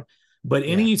crowd. But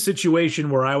any situation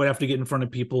where I would have to get in front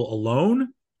of people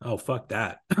alone, oh fuck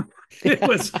that. it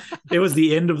was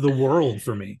the end of the world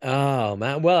for me. Oh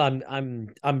man, well,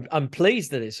 I'm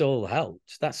pleased that it's all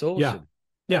helped. That's awesome.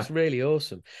 Yeah. That's really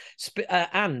awesome.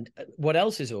 And what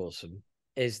else is awesome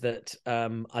is that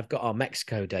I've got our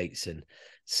Mexico dates in.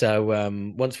 So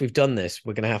once we've done this,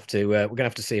 we're gonna have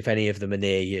to see if any of them are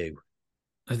near you.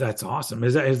 That's awesome.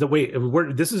 Is the wait?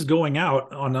 This is going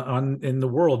out on in the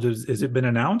world? Is it been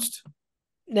announced?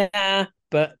 Nah,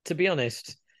 but to be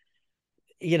honest,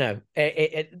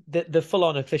 the full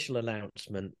on official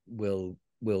announcement will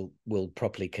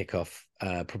properly kick off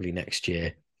probably next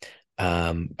year.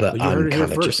 But you heard it here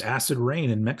first. Acid rain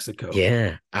in Mexico.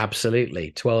 Yeah,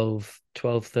 absolutely. 12,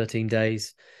 13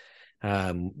 days.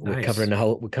 Nice. We're covering the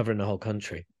whole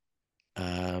country.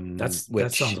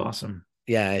 That sounds awesome.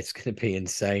 Yeah, it's going to be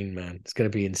insane, man. It's going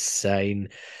to be insane.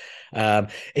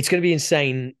 It's going to be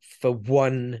insane for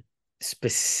one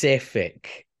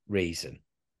specific reason,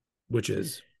 which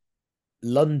is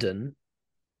London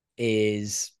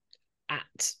is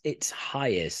at its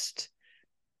highest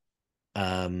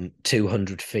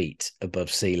 200 feet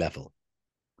above sea level.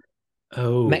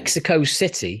 Oh, Mexico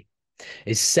City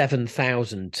is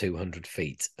 7,200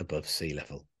 feet above sea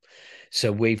level.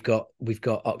 So we've got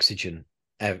oxygen.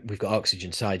 We've got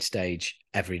oxygen side stage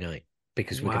every night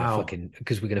because we're gonna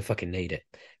fucking need it.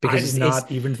 Because I did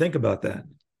not even think about that.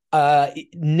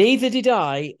 Neither did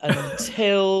I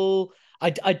until I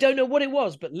don't know what it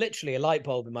was, but literally a light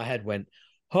bulb in my head went,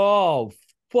 "Oh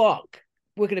fuck,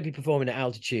 we're going to be performing at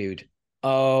altitude.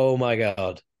 Oh my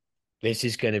god, this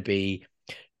is going to be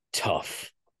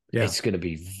tough. Yeah. It's going to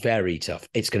be very tough.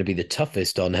 It's going to be the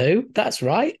toughest on who? That's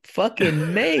right,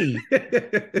 fucking me."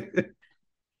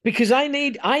 Because I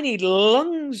need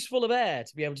lungs full of air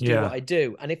to be able to do what I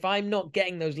do, and if I'm not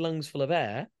getting those lungs full of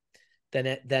air,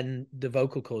 then the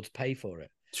vocal cords pay for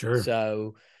it. Sure.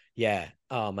 So yeah,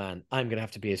 oh man, I'm gonna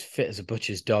have to be as fit as a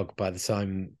butcher's dog by the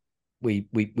time we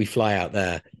fly out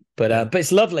there. But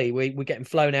it's lovely. We're getting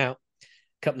flown out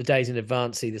a couple of days in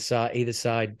advance, either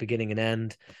side, beginning and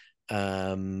end.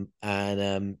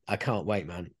 I can't wait,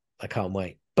 man. I can't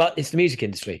wait. But it's the music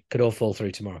industry. Could all fall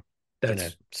through tomorrow.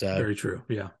 That's very true.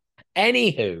 Yeah.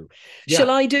 Anywho, shall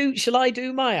I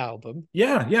do my album?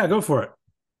 Yeah, go for it.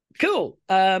 Cool.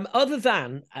 Other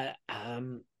than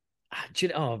do you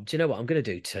know what? I'm gonna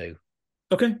do two.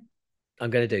 Okay. I'm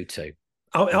gonna do two.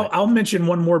 I'll mention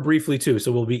one more briefly too,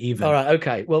 so we'll be even. All right,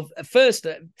 okay. Well,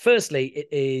 firstly, it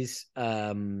is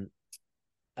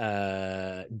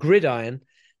Gridiron.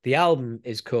 The album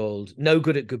is called No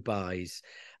Good at Goodbyes,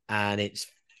 and it's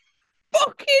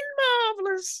fucking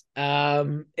marvelous.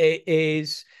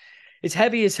 It's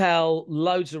heavy as hell,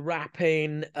 loads of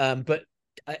rapping, but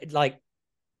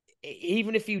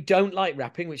even if you don't like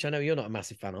rapping, which I know you're not a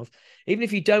massive fan of, even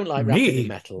if you don't like rapping in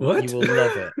metal, you will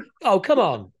love it. Oh, come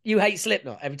on. You hate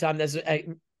Slipknot. Every time there's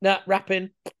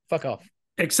rapping, fuck off.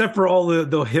 Except for all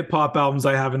the hip hop albums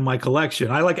I have in my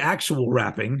collection. I like actual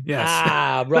rapping.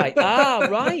 Yes. Right.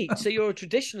 So you're a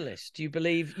traditionalist. You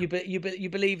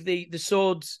believe the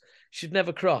swords should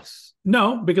never cross.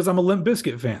 No, because I'm a Limp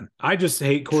Bizkit fan. I just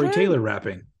hate Corey Taylor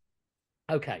rapping.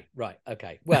 Okay, right.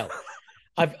 Okay. Well,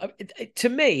 to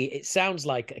me, it sounds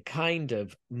like a kind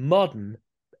of modern,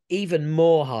 even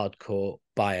more hardcore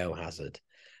Biohazard.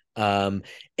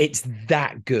 It's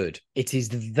that good. It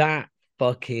is that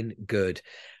fucking good.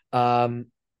 There's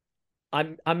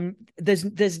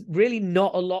really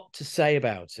not a lot to say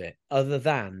about it other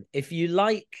than if you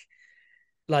like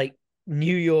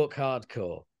New York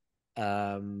hardcore,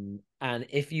 and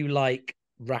if you like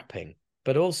rapping,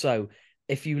 but also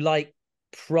if you like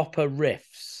proper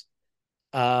riffs,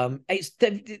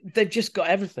 they've just got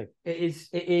everything. It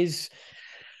is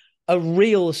a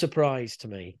real surprise to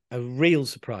me. A real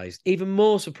surprise. Even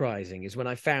more surprising is when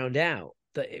I found out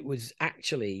that it was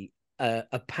actually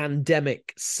a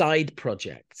pandemic side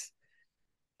project,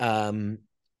 and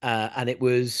it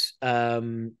was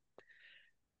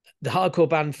the hardcore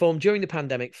band formed during the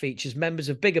pandemic features members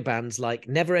of bigger bands like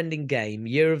Neverending Game,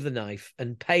 Year of the Knife,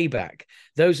 and Payback.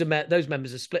 Those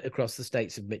members are split across the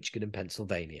states of Michigan and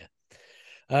Pennsylvania.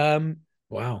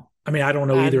 Wow. I mean, I don't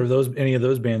know any of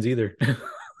those bands either.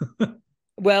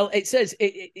 Well, it says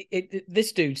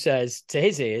this dude says to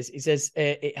his ears, he says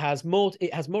it has more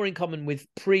in common with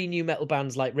pre-new metal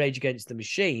bands like Rage Against the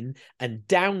Machine and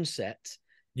Downset.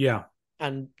 Yeah.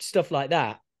 and stuff like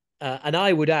that. And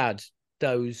I would add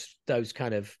those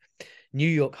kind of New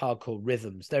York hardcore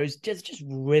rhythms. There is just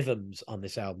rhythms on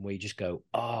this album where you just go,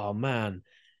 oh man,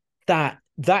 that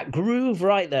groove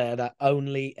right there that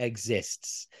only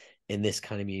exists in this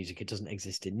kind of music. It doesn't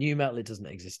exist in nu metal. It doesn't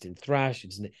exist in thrash.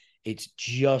 It's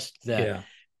just there. Yeah.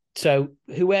 So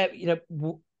whoever,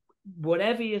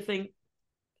 whatever you think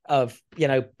of,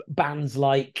 bands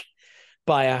like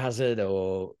Biohazard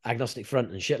or Agnostic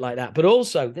Front and shit like that, but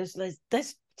also there's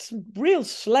some real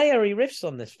slayery riffs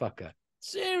on this fucker.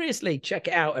 Seriously, check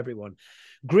it out, everyone.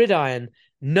 Gridiron,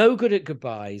 No Good at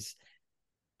Goodbyes.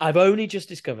 I've only just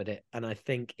discovered it, and I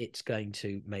think it's going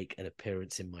to make an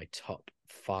appearance in my top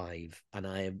 5. And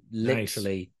I am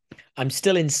literally, I'm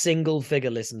still in single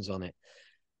figure listens on it,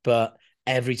 but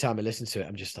every time I listen to it,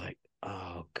 I'm just like,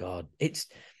 oh God.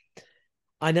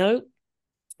 I know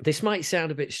this might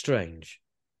sound a bit strange,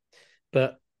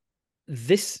 but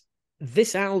this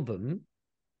album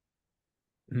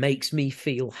makes me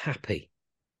feel happy.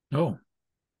 Oh,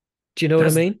 do you know what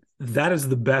I mean? That is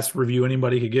the best review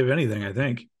anybody could give anything, I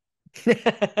think.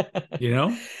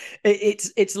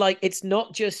 It's like, it's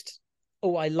not just,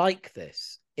 oh, I like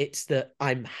this. It's that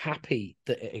I'm happy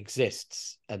that it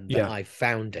exists and that I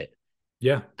found it.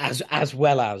 Yeah. As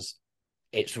well as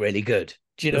it's really good.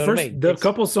 Do you know what I mean? The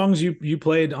couple songs you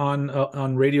played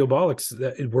on Radio Bollocks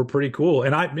that were pretty cool,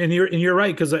 and you're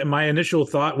right, because my initial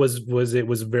thought was it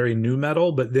was very nu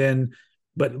metal, but the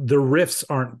riffs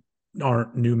aren't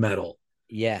nu metal.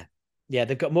 Yeah,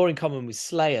 they've got more in common with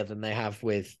Slayer than they have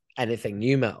with anything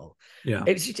nu metal. Yeah,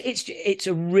 it's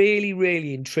a really,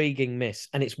 really intriguing mix,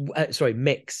 and it's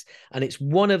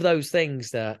one of those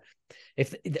things that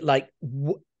if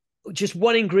just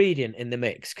one ingredient in the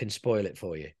mix can spoil it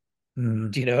for you.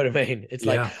 Do you know what I mean? It's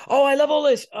like, oh, I love all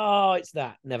this. Oh, it's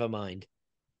that. Never mind.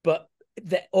 But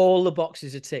all the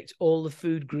boxes are ticked. All the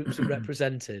food groups are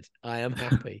represented. I am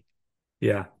happy.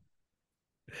 Yeah.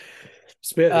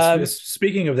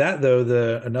 Speaking of that,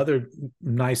 though, another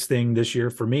nice thing this year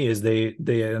for me is they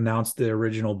announced the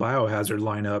original Biohazard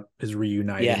lineup is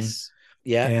reuniting. Yes.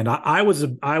 Yeah. And I was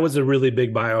a really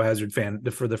big Biohazard fan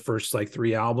for the first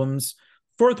 3 albums.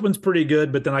 4th one's pretty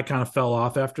good, but then I kind of fell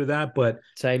off after that. But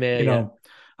same here.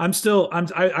 I still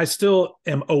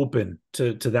am open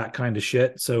to that kind of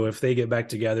shit. So if they get back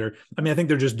together, I mean, I think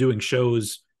they're just doing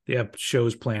shows. They have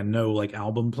shows planned, no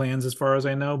album plans as far as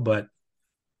I know, but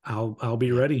I'll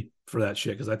be ready for that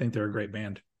shit because I think they're a great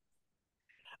band.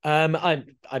 I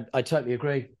totally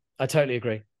agree.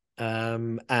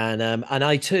 And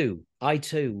I too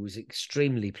was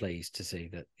extremely pleased to see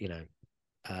that,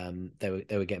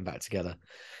 they were getting back together.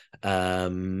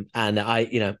 And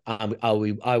I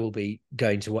will be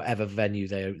going to whatever venue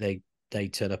they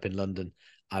turn up in London.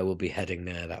 I will be heading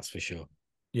there. That's for sure.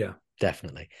 Yeah,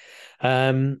 definitely.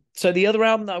 So the other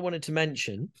album that I wanted to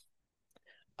mention,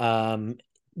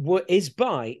 is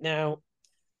by now.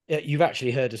 You've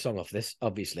actually heard a song off this.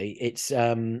 Obviously, it's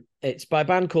by a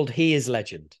band called He Is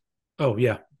Legend. Oh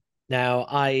yeah. Now,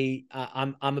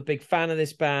 I'm a big fan of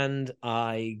this band.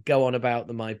 I go on about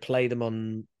them. I play them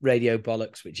on Radio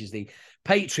Bollocks, which is the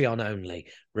Patreon-only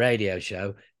radio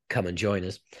show. Come and join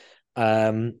us.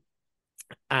 I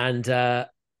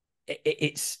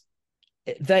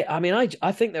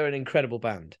think they're an incredible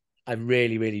band. I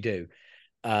really, really do.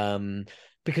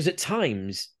 Because at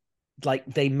times,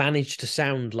 they manage to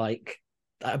sound like,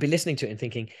 I'd be listening to it and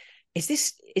thinking, is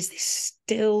this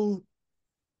still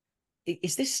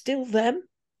them?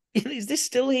 Is this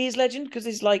still He Is Legend? Because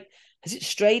it's has it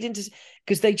strayed into,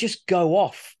 because they just go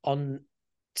off on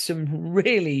some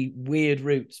really weird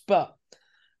routes. But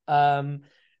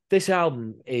this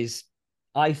album is,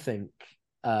 I think,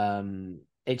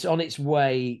 it's on its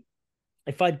way.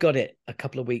 If I'd got it a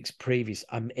couple of weeks previous,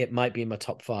 it might be in my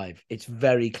top 5. It's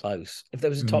very close. If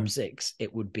there was a top 6,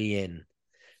 it would be in.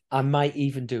 I might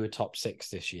even do a top 6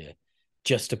 this year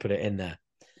just to put it in there.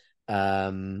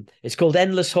 It's called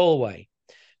Endless Hallway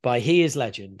by He Is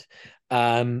Legend.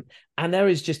 And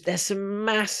there's some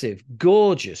massive,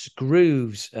 gorgeous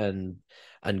grooves and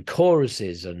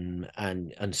choruses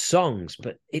and songs,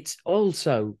 but it's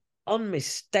also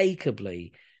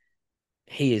unmistakably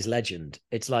He Is Legend.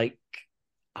 It's like,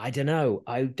 I don't know.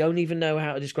 I don't even know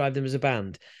how to describe them as a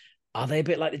band. Are they a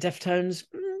bit like the Deftones?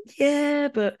 Yeah,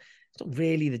 but it's not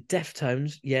really the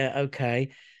Deftones. Yeah,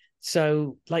 okay.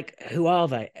 So, who are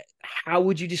they? How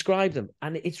would you describe them?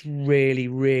 And it's really,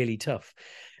 really tough.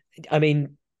 I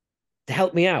mean,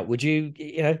 help me out. Would you,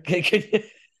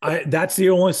 that's the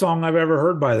only song I've ever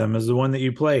heard by them is the one that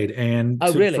you played. And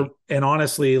really? And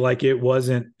honestly,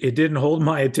 it didn't hold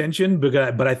my attention,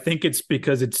 but I think it's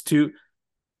because it's too,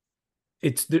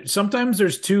 sometimes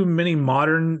there's too many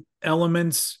modern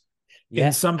elements in Yeah,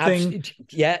 something. absolutely.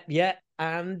 Yeah, yeah.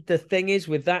 And the thing is,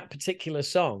 with that particular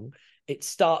song, it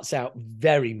starts out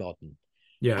very modern,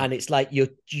 Yeah, and it's like you're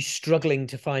struggling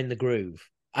to find the groove.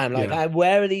 I'm like, yeah,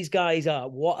 where are these guys at?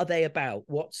 What are they about?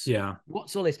 yeah,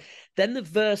 What's all this? Then the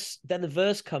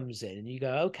verse comes in, and you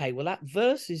go, okay, well, that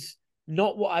verse is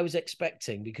not what I was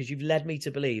expecting, because you've led me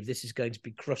to believe this is going to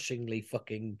be crushingly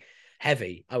fucking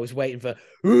heavy. I was waiting for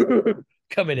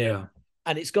coming in, yeah,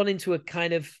 and it's gone into a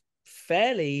kind of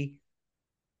fairly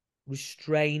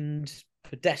restrained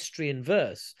pedestrian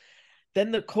verse.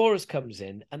 Then the chorus comes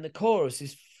in, and the chorus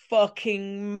is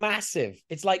fucking massive.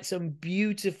 It's like some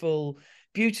beautifully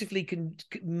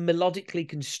melodically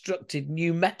constructed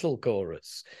new metal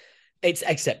chorus. It's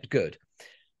except good.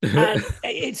 And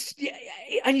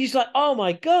and you're just like, oh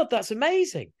my God, that's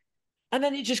amazing. And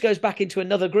then it just goes back into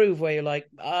another groove where you're like,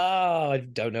 oh, I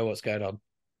don't know what's going on.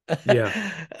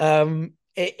 yeah,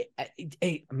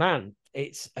 Man,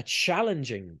 it's a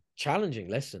challenging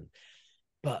listen.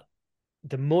 But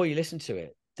the more you listen to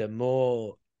it, the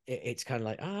more it's kind of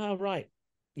like, right,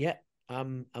 yeah,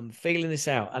 I'm feeling this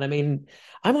out. And I mean,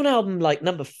 I'm on album like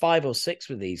number 5 or 6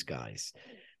 with these guys.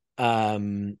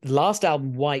 The last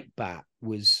album, White Bat,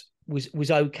 was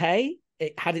okay.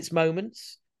 It had its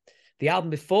moments. The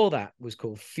album before that was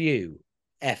called Few,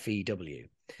 Few,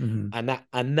 mm-hmm.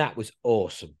 and that was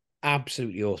awesome,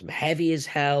 absolutely awesome. Heavy as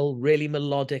hell, really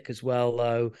melodic as well,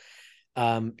 though.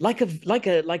 Like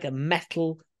a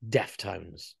metal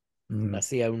Deftones. Mm-hmm. That's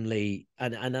the only,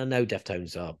 and I know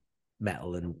Deftones are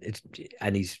metal,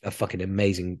 and he's a fucking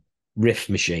amazing riff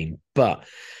machine, but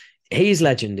his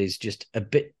Legend is just a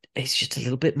bit. It's just a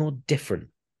little bit more different.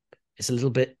 It's a little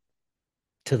bit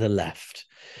to the left.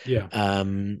 Yeah.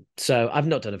 So I've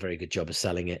not done a very good job of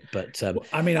selling it, but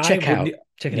I mean, check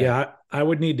it out. I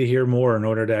would need to hear more in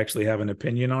order to actually have an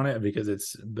opinion on it,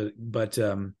 because but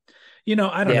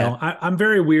I don't know. I'm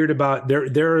very weird about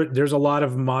there's a lot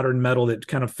of modern metal that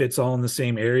kind of fits all in the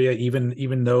same area,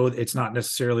 even though it's not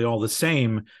necessarily all the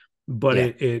same, but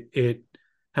it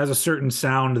has a certain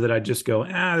sound that I just go,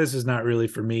 this is not really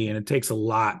for me. And it takes a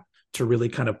lot to really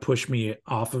kind of push me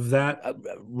off of that.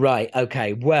 Right.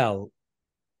 Okay. Well,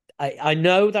 I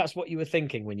know that's what you were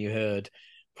thinking when you heard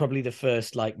probably the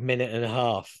first like minute and a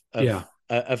half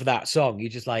of that song. You're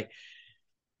just like,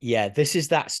 yeah, this is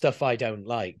that stuff I don't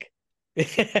like.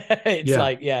 It's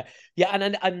like, yeah.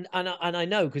 And I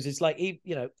know, because it's like,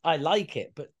 I like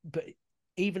it, but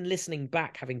even listening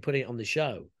back, having put it on the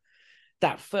show,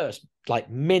 that first like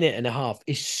minute and a half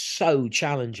is so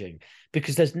challenging,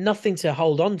 because there's nothing to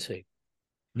hold on to.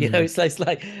 It's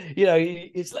like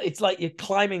it's like you're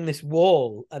climbing this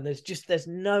wall, and there's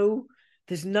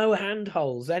no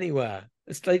handholds anywhere.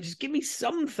 It's like, just give me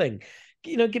something,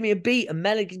 give me a beat, a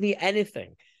melody, give me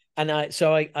anything. And I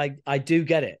do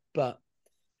get it, but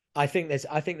I think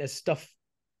there's stuff,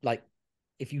 like,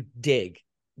 if you dig,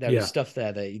 there is stuff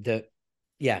there that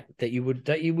you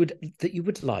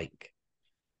would like.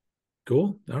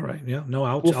 Cool. All right. Yeah. No,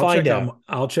 I'll find check out.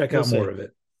 I'll check out more of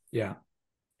it. Yeah.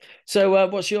 So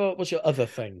what's your other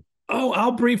thing? Oh,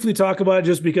 I'll briefly talk about it,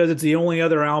 just because it's the only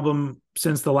other album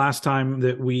since the last time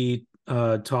that we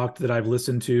talked that I've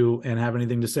listened to and have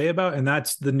anything to say about, and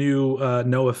that's the new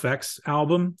NoFX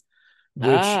album,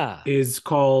 which is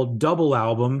called Double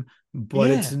Album, but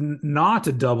it's not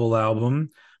a double album,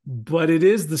 but it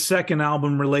is the second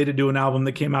album related to an album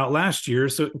that came out last year,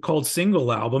 so called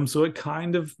Single Album, so it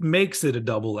kind of makes it a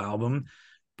double album.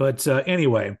 But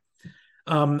anyway,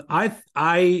 I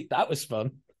that was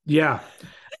fun. Yeah.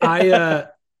 I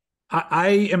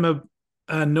am a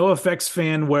NoFX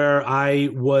fan, where I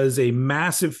was a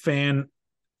massive fan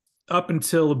up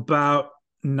until about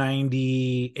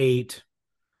 98,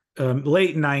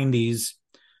 late 90s.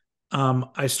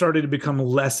 I started to become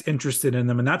less interested in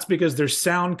them, and that's because their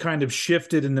sound kind of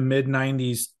shifted in the mid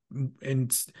 90s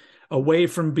and away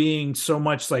from being so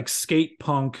much like skate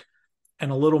punk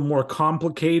and a little more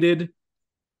complicated.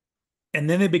 And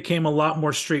then it became a lot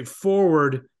more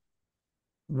straightforward,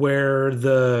 where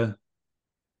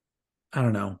I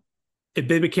don't know, it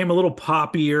became a little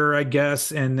poppier, I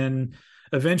guess. And then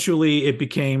eventually it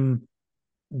became,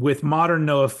 with modern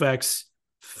NoFX,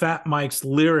 Fat Mike's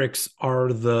lyrics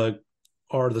are the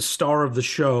star of the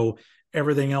show.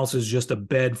 Everything else is just a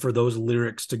bed for those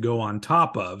lyrics to go on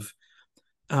top of.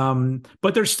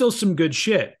 But there's still some good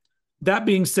shit. That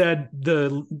being said,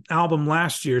 the album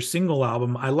last year, Single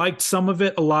Album, I liked some of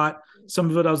it a lot. Some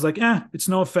of it I was like, it's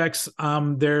NoFX.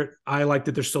 I like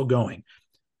that they're still going.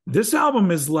 This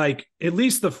album is like, at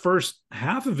least the first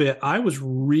half of it, I was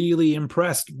really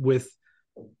impressed with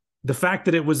the fact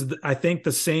that it was, I think,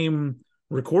 the same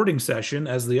recording session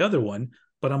as the other one,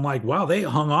 but I'm like, wow, they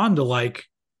hung on to like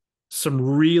some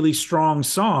really strong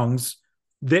songs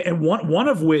and one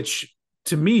of which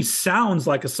to me sounds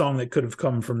like a song that could have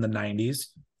come from the 90s,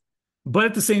 but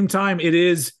at the same time it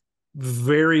is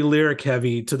very lyric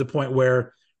heavy to the point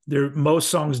where most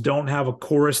songs don't have a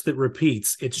chorus that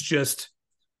repeats. It's just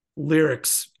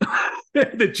lyrics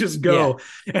that just go.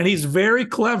 Yeah. And he's very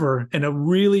clever and a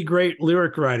really great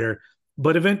lyric writer,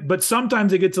 but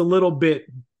sometimes it gets a little bit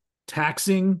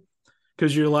taxing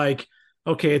because you're like,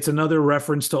 okay, it's another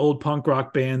reference to old punk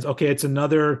rock bands. Okay, it's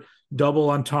another double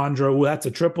entendre. Well, that's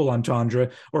a triple entendre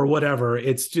or whatever.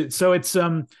 It's just, so it's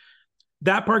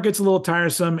that part gets a little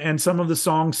tiresome, and some of the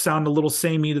songs sound a little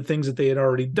samey to things that they had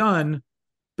already done.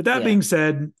 But that being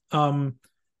said, do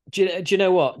you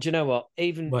know what?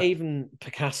 Even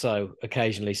Picasso,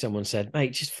 occasionally someone said,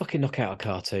 "Mate, just fucking knock out a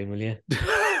cartoon, will you?"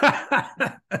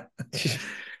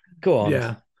 Go on.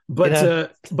 Yeah. But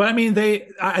I mean,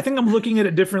 I think I'm looking at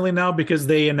it differently now because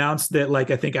they announced that, like,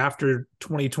 I think after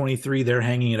 2023, they're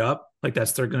hanging it up. Like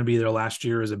they're going to be their last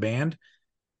year as a band.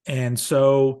 And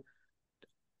so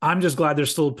I'm just glad they're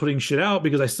still putting shit out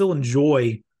because I still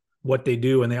enjoy what they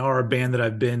do. And they are a band that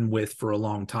I've been with for a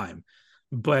long time,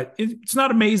 but it's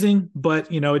not amazing,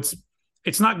 but you know, it's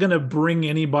not going to bring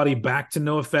anybody back to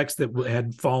NoFX that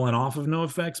had fallen off of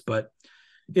NoFX, but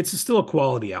it's still a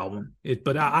quality album.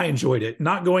 But I enjoyed it.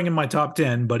 Not going in my top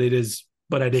 10, but I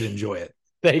did enjoy it.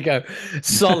 There you go.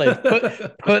 Solid.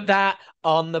 Put that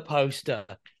on the poster.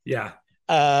 Yeah.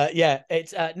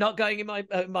 It's not going in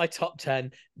my top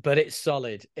 10, but it's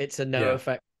solid. It's a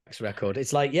NoFX record.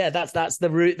 It's like,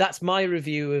 that's my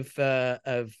review of the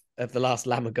last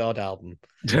Lamb of God album.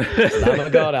 Lamb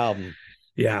of God album.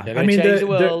 Yeah. I mean, the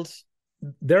world.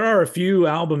 There are a few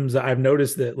albums that I've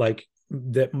noticed that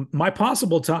my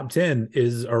possible top 10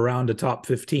 is around a top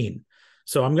 15.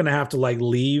 So I'm going to have to like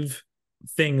leave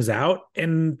things out,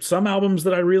 and some albums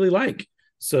that I really like.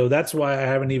 So that's why I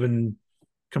haven't even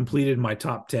completed my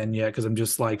top 10 yet. Cause I'm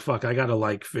just like, fuck, I got to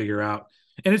like figure out.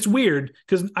 And it's weird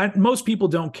because most people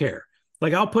don't care.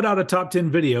 Like I'll put out a top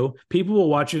 10 video. People will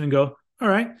watch it and go, all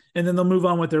right. And then they'll move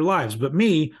on with their lives. But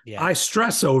me, I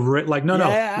stress over it. Like, no.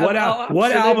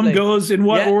 What album goes in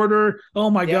what order? Oh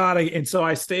my God. And so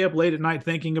I stay up late at night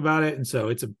thinking about it. And so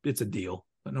it's a deal,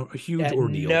 a huge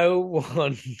ordeal. No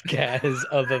one cares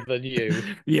other than you.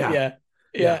 Yeah.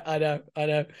 I know.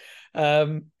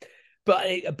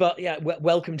 But yeah,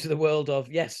 welcome to the world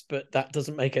of yes, but that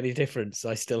doesn't make any difference.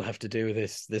 I still have to do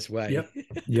this way.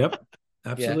 Yep.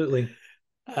 Absolutely.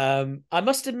 I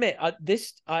must admit,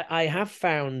 I've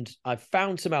found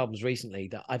some albums recently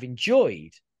that I've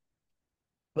enjoyed,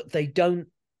 but they don't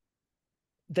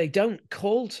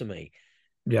call to me.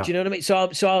 Yeah. Do you know what I mean?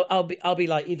 So I'll be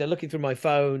like either looking through my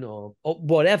phone or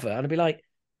whatever, and I'll be like,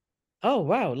 oh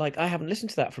wow, like I haven't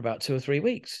listened to that for about 2 or 3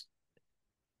 weeks.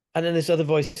 And then this other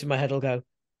voice in my head will go,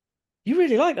 you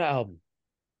really like that album?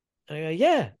 And I go,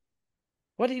 yeah.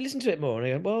 Why don't you listen to it more? And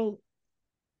I go, well,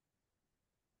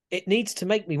 it needs to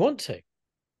make me want to.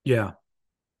 Yeah.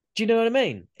 Do you know what I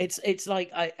mean? It's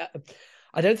like I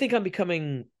don't think I'm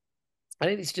becoming. I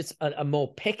think it's just a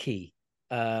more picky.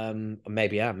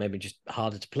 Maybe just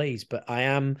harder to please. But I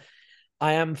am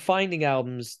finding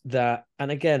albums that,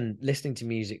 and again, listening to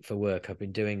music for work. I've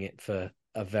been doing it for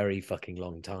a very fucking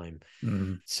long time.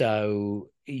 Mm-hmm. So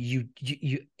you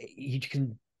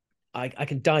can, I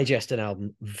can digest an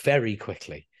album very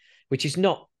quickly, which is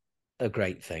not a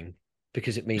great thing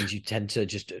because it means you tend to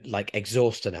just like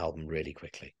exhaust an album really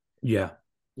quickly. Yeah.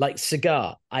 Like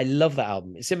Cigar. I love that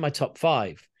album. It's in my top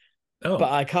 5. Oh. But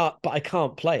I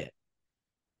can't play it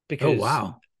because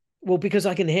wow. Well, because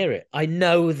I can hear it. I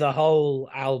know the whole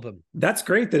album. That's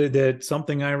great that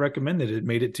something I recommended, it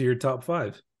made it to your top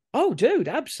 5. Oh, dude,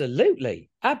 absolutely.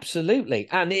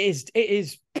 And it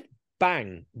is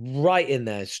bang right in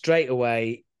there straight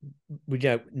away.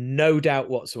 No doubt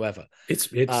whatsoever.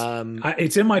 It's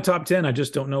in my top 10. I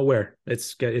just don't know where.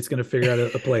 It's going to figure out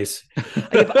a place.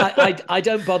 I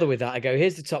don't bother with that. I go,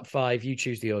 here's the top 5. You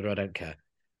choose the order. I don't care.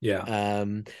 Yeah.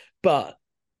 But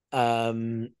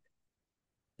another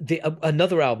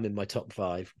album in my top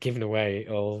 5, giving away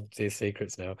all these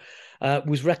secrets now,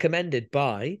 was recommended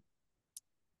by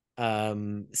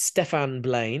Stefan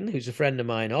Blaine, who's a friend of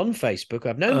mine on Facebook.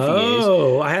 I've known for years.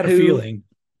 Oh, I had a feeling.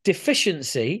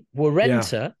 Deficiency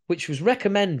Warrenta, which was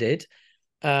recommended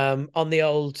on the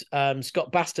old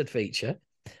Scott Bastard feature.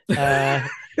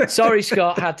 Sorry,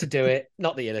 Scott, had to do it.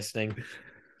 Not that you're listening.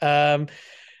 And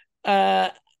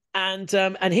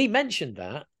he mentioned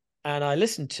that, and I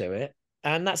listened to it,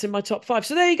 and that's in my top 5.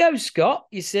 So there you go, Scott.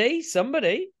 You see,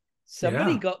 somebody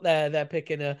got there. They're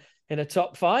picking a in a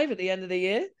top 5 at the end of the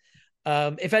year.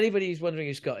 If anybody's wondering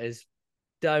who Scott is,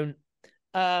 don't.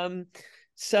 I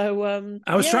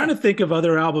was trying to think of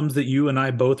other albums that you and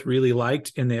I both really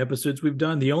liked in the episodes we've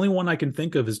done. The only one I can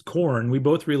think of is Korn. We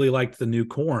both really liked the new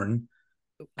Korn.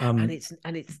 And it's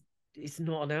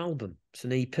not an album, it's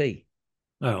an EP.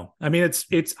 Oh, I mean, I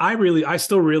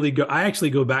actually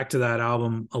go back to that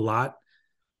album a lot.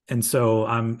 And so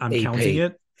I'm EP. counting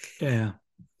it. Yeah.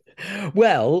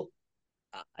 Well,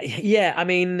 yeah, I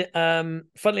mean,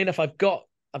 funnily enough, I've got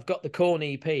the Korn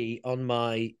EP on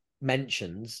my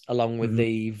mentions along with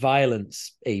the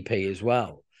Violence EP as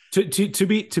well. To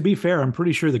be fair, I'm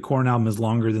pretty sure the Korn album is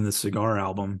longer than the Cigar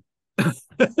album.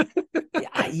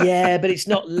 Yeah, but it's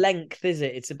not length, is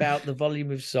it? It's about the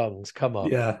volume of songs. Come on.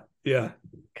 Yeah.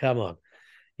 Come on.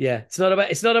 Yeah, it's not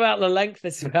about the length,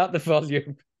 it's about the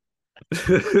volume.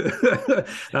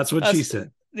 That's what she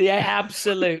said. Yeah,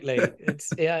 absolutely.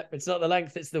 It's not the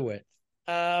length, it's the width.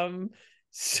 There's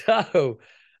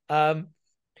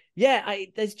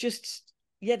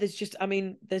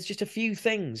just a few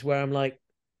things where I'm like,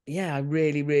 yeah, I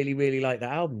really, really, really like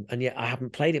that album, and yet I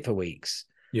haven't played it for weeks.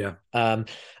 Yeah.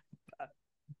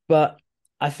 But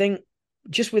I think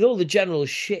just with all the general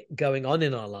shit going on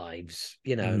in our lives,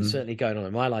 you know, and certainly going on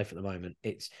in my life at the moment,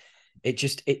 it's going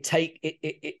to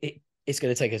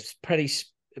take a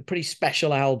pretty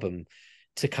special album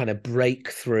to kind of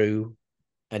break through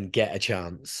and get a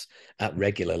chance at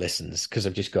regular listens, because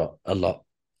I've just got a lot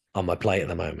on my plate at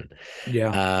the moment.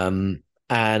 Yeah.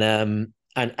 And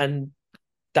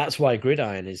that's why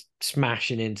Gridiron is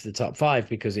smashing into the top 5,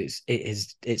 because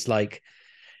it's like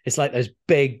those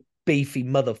big beefy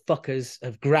motherfuckers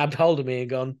have grabbed hold of me and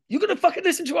gone, "You're gonna fucking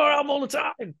listen to our album all the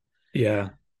time." Yeah.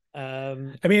 I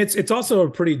mean, it's also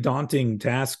a pretty daunting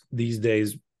task these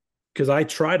days, because I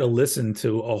try to listen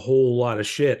to a whole lot of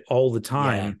shit all the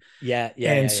time. Yeah.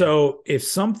 So if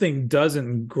something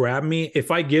doesn't grab me,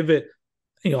 if I give it,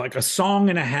 like a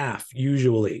song and a half,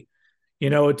 usually,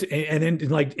 and then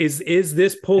like, is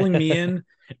this pulling me in?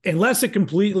 Unless it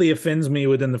completely offends me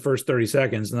within the first 30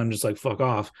 seconds, and I'm just like, fuck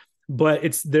off. But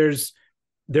there's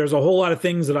a whole lot of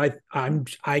things that I'm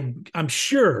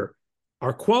sure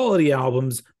are quality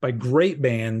albums by great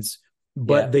bands,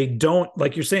 but they don't,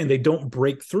 like you're saying, they don't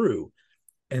break through.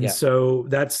 And so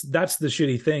that's the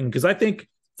shitty thing. Because I think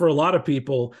for a lot of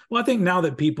people, I think now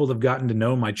that people have gotten to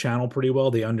know my channel pretty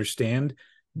well, they understand.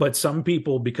 But some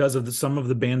people, because of some of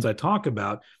the bands I talk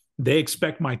about, they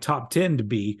expect my top 10 to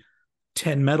be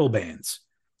 10 metal bands.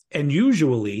 And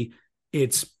usually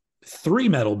it's 3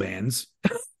 metal bands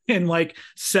and like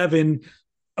 7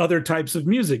 other types of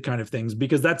music kind of things,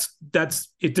 because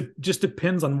just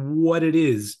depends on what it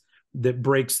is that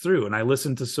breaks through. And I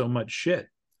listen to so much shit.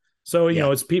 So,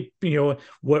 it's people,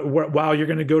 while you're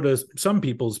going to go to some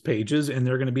people's pages and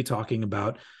they're going to be talking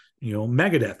about,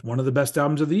 Megadeth, one of the best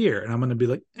albums of the year. And I'm going to be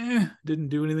like, didn't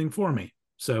do anything for me.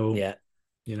 So,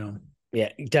 Yeah,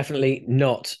 definitely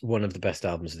not one of the best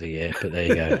albums of the year, but there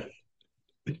you go.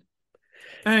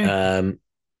 Hey.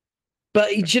 But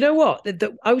do you know what?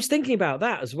 I was thinking about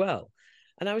that as well.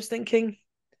 And I was thinking,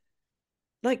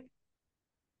 like,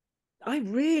 I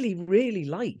really, really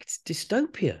liked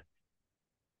Dystopia.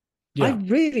 Yeah. I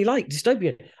really liked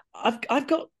Dystopia. I've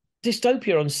got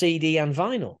Dystopia on CD and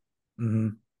vinyl. Mm-hmm.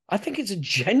 I think it's a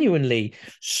genuinely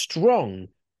strong,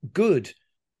 good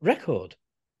record.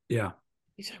 Yeah.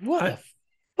 He's like, what the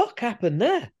fuck happened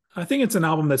there? I think it's an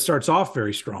album that starts off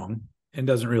very strong and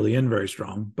doesn't really end very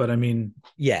strong. But I mean,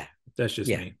 that's just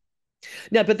me.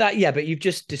 No, but you've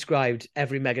just described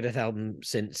every Megadeth album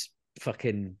since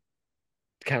fucking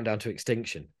Countdown to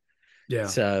Extinction. Yeah.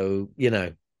 So,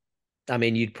 I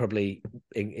mean, you'd probably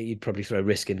throw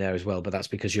Risk in there as well, but that's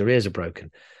because your ears are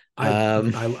broken. I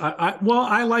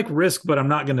like Risk, but I'm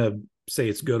not going to say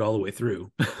it's good all the way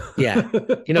through. Yeah.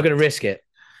 You're not going to risk it.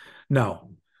 No.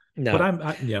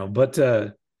 But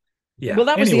yeah. Well,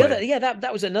 that was the other. Yeah,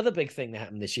 that was another big thing that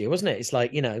happened this year, wasn't it? It's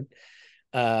like, 2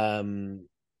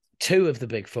 of the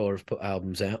big 4 have put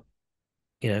albums out.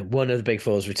 One of the big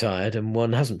 4's retired and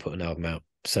one hasn't put an album out.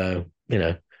 So,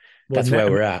 that's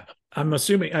where we're at. I'm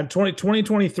assuming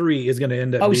 2023 is going to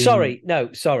end up. Oh, sorry.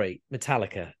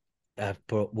 Metallica have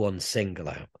put one single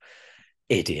out.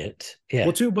 Idiot. Yeah.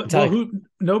 Well,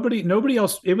 nobody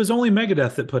else. It was only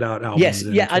Megadeth that put out albums. Yes.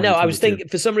 Yeah, I know. I was thinking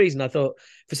for some reason I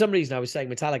was saying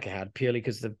Metallica had, purely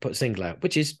because they put a single out,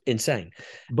 which is insane.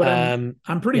 But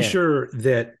I'm pretty sure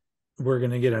that we're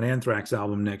going to get an Anthrax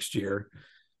album next year,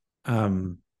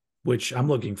 which I'm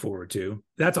looking forward to.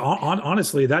 That's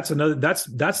honestly, that's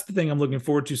the thing I'm looking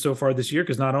forward to so far this year.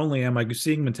 Because not only am I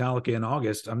seeing Metallica in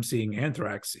August, I'm seeing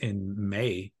Anthrax in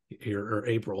May here, or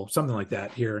April, something like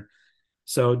that here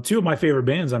So two of my favorite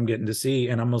bands I'm getting to see,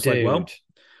 and I'm almost like, Dude. well,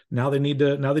 now they need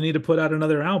to put out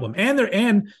another album.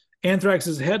 And Anthrax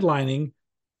is headlining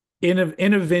in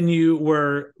a venue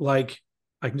where like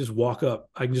I can just walk up.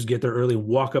 I can just get there early,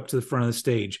 walk up to the front of the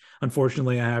stage.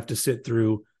 Unfortunately, I have to sit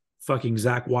through fucking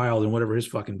Zakk Wylde and whatever his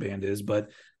fucking band is. But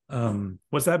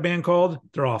what's that band called?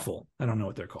 They're awful. I don't know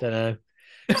what they're called. Don't know.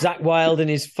 Zakk Wylde and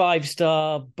his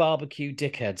 5-star barbecue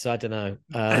dickheads. I don't know.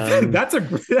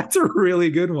 That's a really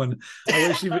good one. I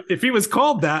wish if he was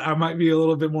called that, I might be a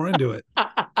little bit more into it.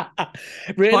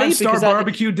 Really? 5-star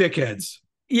barbecue dickheads.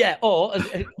 Yeah, or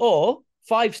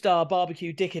 5-star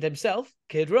barbecue dickhead himself,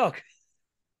 Kid Rock.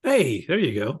 Hey, there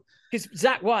you go. Because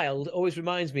Zakk Wylde always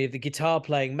reminds me of the guitar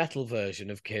playing metal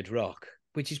version of Kid Rock,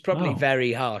 which is probably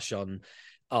very harsh on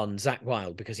Zakk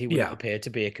Wylde because he wouldn't appear to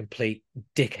be a complete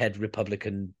dickhead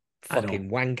Republican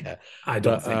fucking wanker. I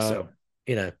don't think so.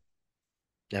 You know,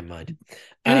 never mind.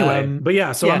 Anyway, but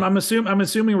yeah, so yeah. I'm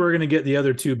assuming we're going to get the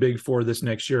other two big four this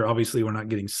next year. Obviously, we're not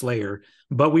getting Slayer,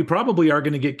 but we probably are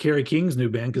going to get Kerry King's new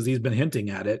band because he's been hinting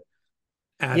at it.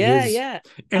 Yeah.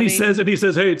 And he says,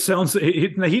 hey, it sounds. He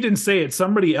didn't say it.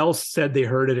 Somebody else said they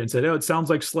heard it and said, oh, it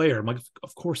sounds like Slayer. I'm like,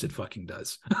 of course it fucking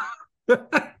does.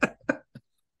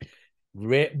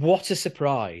 What a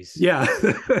surprise! Yeah,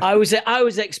 I was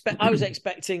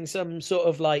expecting some sort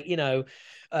of like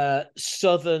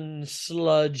southern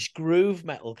sludge groove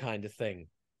metal kind of thing.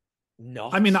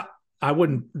 Not. I mean,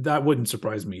 that wouldn't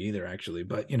surprise me either, actually.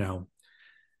 But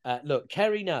look,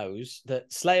 Kerry knows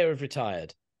that Slayer have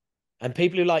retired, and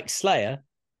people who like Slayer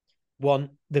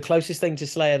want the closest thing to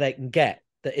Slayer they can get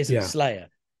that isn't Slayer.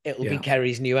 It'll be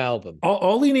Kerry's new album.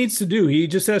 All he needs to do, he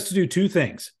just has to do two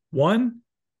things. One,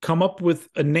 come up with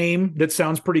a name that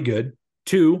sounds pretty good.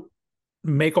 Two,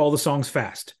 make all the songs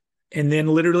fast. And then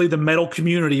literally the metal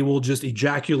community will just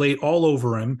ejaculate all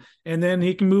over him. And then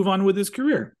he can move on with his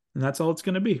career. And that's all it's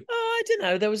going to be. Oh, I don't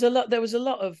know. There was a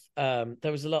lot of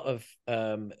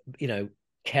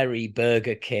Kerry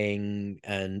Burger King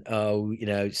and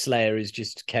Slayer is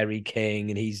just Kerry King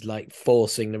and he's like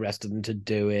forcing the rest of them to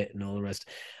do it and all the rest.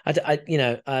 I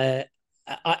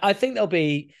think there'll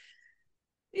be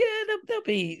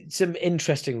some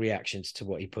interesting reactions to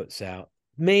what he puts out.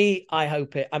 I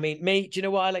hope it. I mean, do you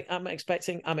know what I'm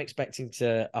expecting? I'm expecting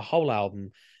a whole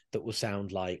album that will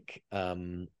sound like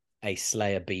a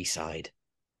Slayer B-side.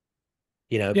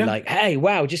 Be like, hey,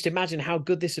 wow, just imagine how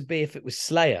good this would be if it was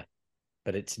Slayer,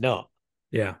 but it's not.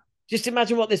 Yeah. Just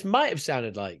imagine what this might have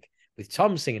sounded like with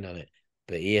Tom singing on it,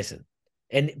 but he isn't.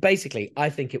 And basically, I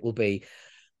think it will be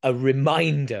a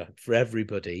reminder for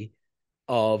everybody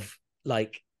of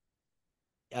like,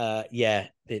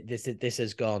 this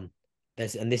has gone.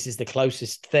 This is the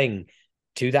closest thing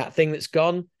to that thing that's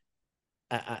gone,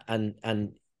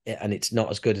 and it's not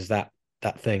as good as that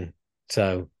thing.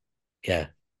 So, yeah,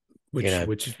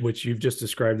 which you've just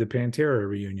described the Pantera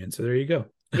reunion. So there you go.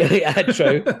 Yeah,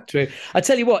 true. I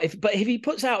tell you what, if he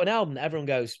puts out an album that everyone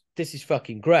goes, this is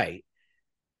fucking great.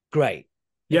 If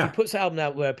he puts an album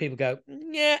out where people go,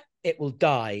 yeah, it will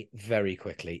die very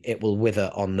quickly. It will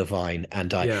wither on the vine and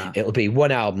die. Yeah. It'll be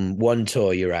one album, one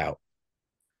tour, you're out.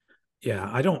 Yeah,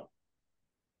 I don't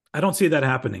see that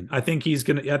happening. I think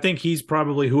he's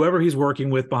probably, whoever he's working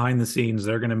with behind the scenes,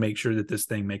 they're going to make sure that this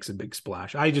thing makes a big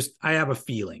splash. I have a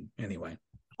feeling anyway.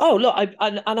 Oh, look,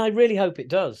 I really hope it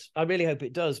does. I really hope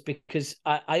it does because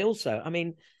I also, I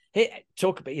mean,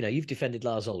 talk about, you've defended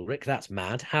Lars Ulrich. That's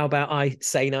mad. How about I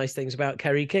say nice things about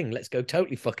Kerry King? Let's go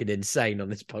totally fucking insane on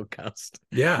this podcast.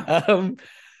 Yeah.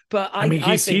 But I mean,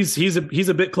 he's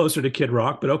a bit closer to Kid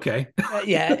Rock, but okay.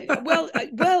 Yeah. Well,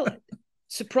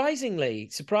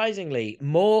 surprisingly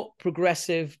more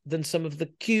progressive than some of the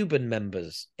Cuban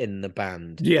members in the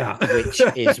band. Yeah. Which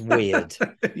is weird.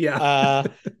 Yeah.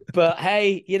 But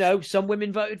hey, some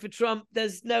women voted for Trump.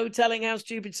 There's no telling how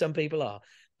stupid some people are.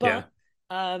 But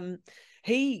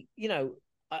he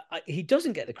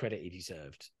doesn't get the credit he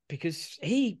deserved because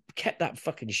he kept that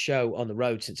fucking show on the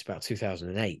road since about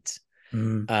 2008.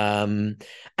 And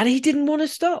he didn't want to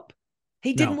stop.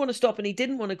 He didn't want to stop and he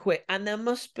didn't want to quit. And it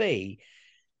must be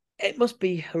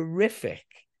horrific.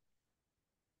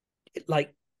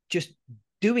 Like just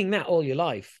doing that all your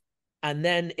life and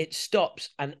then it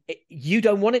stops and you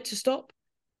don't want it to stop.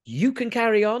 You can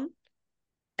carry on.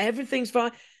 Everything's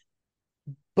fine,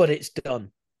 but it's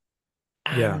done.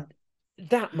 And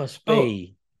that must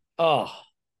be,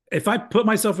 If I put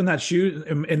myself in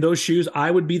those shoes, I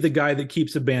would be the guy that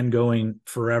keeps a band going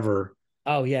forever.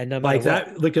 Oh yeah, no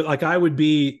matter like what. Like I would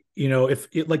be,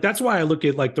 that's why I look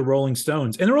at like the Rolling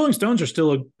Stones, and the Rolling Stones are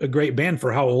still a great band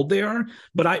for how old they are.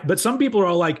 But some people are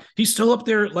all like, he's still up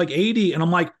there like 80, and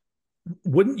I'm like,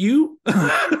 Wouldn't you?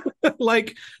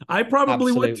 Like, I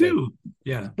probably would Absolutely. too.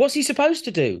 Yeah. What's he supposed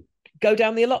to do? Go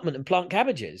down the allotment and plant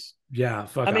cabbages? Yeah. I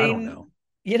Fuck. I don't mean, know.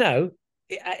 you know,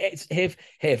 it's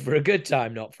here for a good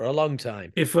time, not for a long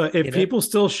time. If You know? people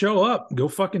still show up, go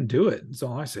fucking do it. That's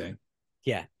all I say.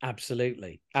 Yeah,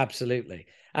 absolutely, absolutely.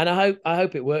 And I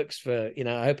hope it works for,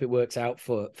 I hope it works out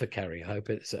for Kerry. I hope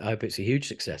it's a huge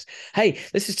success. Hey,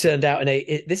 this has turned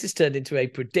into a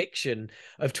prediction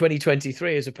of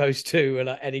 2023 as opposed to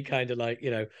like any kind of like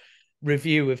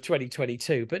review of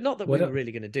 2022. But not that we What? were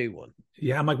really going to do one.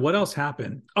 Yeah, I'm like, what else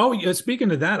happened? Oh, yeah, speaking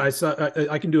of that,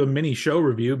 I can do a mini show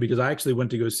review because I actually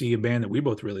went to go see a band that we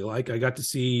both really like. I got to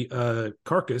see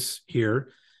Carcass here.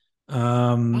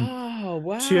 Oh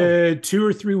wow! 2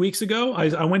 or 3 weeks ago.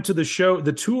 I went to the show.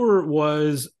 The tour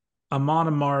was Amon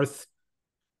Amarth,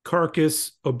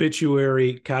 Carcass,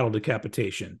 Obituary, Cattle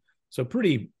Decapitation. So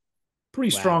pretty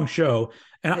strong Wow. show.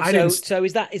 And I So didn't. so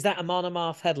is that Amon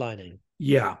Amarth headlining?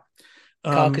 Yeah.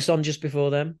 Um, Carcassonne just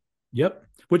before them? Yep.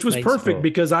 Which was Main perfect support.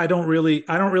 because I don't really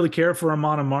care for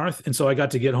Amon Amarth, and so I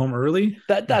got to get home early.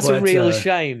 That's a But real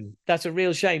shame. That's a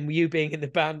real shame. You being in the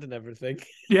band and everything.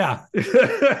 yeah.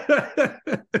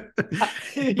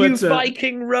 You But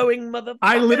Viking rowing I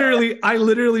motherfucker. literally I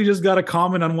literally just got a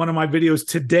comment on one of my videos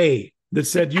today that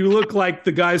said you look like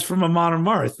the guys from Amon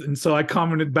Amarth, and so I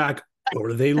commented back,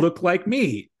 or they look like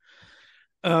me.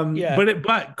 Yeah.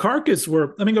 But Carcass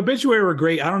Obituary were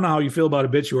great. I don't know how you feel about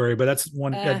Obituary, but that's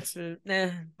one. Nah.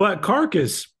 But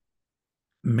Carcass,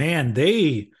 man,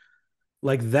 they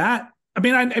like that. I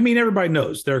mean, everybody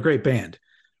knows they're a great band,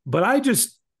 but I'm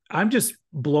just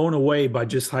blown away by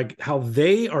just like how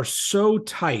they are so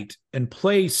tight and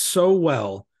play so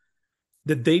well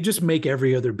that they just make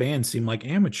every other band seem like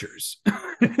amateurs.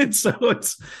 And so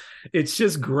it's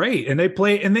just great. And they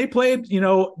played,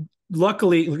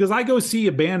 luckily, because I go see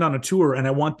a band on a tour and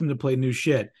I want them to play new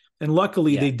shit. And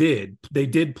luckily Yeah. they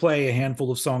did play a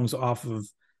handful of songs off of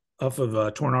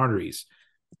Torn Arteries.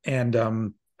 And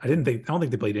I don't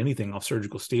think they played anything off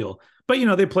Surgical Steel, but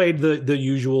they played the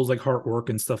usuals like Heart Work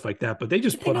and stuff like that. But they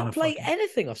just Did they put on not a play fucking.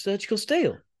 anything off Surgical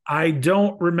Steel? I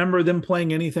don't remember them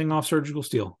playing anything off Surgical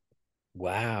Steel.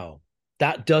 Wow.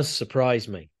 That does surprise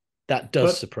me. That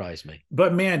does But surprise me.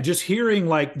 but man, just hearing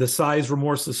like the Size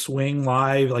Remorseless Swing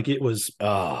live, like it was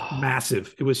Oh,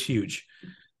 massive. It was huge.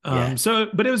 yeah.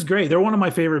 But it was great. They're one of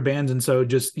my favorite bands, and so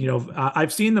just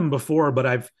I've seen them before,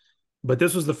 but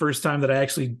this was the first time that I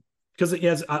actually, because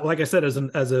yes, like I said,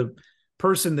 as a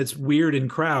person that's weird in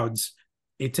crowds,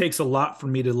 it takes a lot for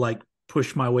me to like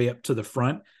push my way up to the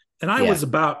front, and I Yeah. was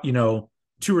about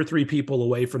 2 or 3 people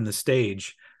away from the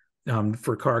stage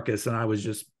for Carcass, and I was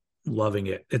just loving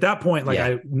it at that point. Like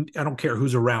Yeah. I don't care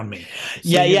who's around me.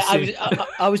 Yeah, Singing, yeah. I sing. was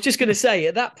I was just gonna say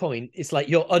at that point, it's like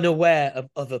you're unaware of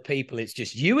other people. It's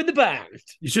just you and the band.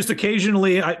 It's just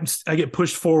occasionally I get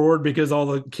pushed forward because all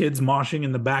the kids moshing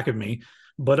in the back of me.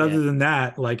 But Yeah. other than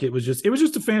that, like it was just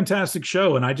a fantastic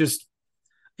show. And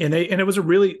it was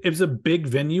a big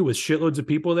venue with shitloads of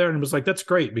people there. And it was like, that's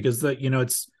great because I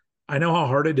know how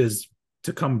hard it is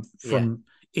to come Yeah. from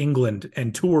England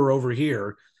and tour over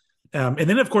here. And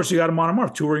then of course you got Amon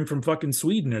Amarth touring from fucking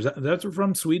Sweden. That's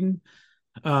from Sweden.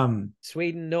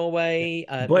 Sweden, Norway,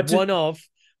 But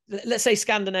let's say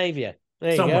Scandinavia.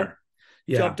 There you go. somewhere.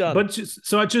 Yeah. Job done. But it's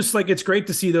just like it's great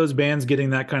to see those bands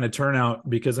getting that kind of turnout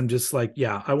because I'm just like,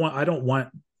 yeah, I don't want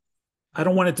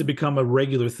it to become a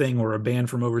regular thing where a band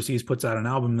from overseas puts out an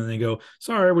album and they go,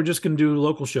 sorry, we're just gonna do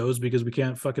local shows because we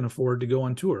can't fucking afford to go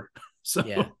on tour. So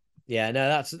Yeah. Yeah, no,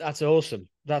 that's awesome.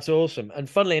 That's awesome. And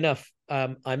funnily enough,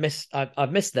 I've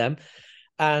missed them.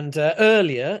 And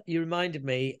earlier you reminded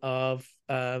me of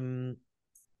I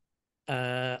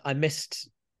missed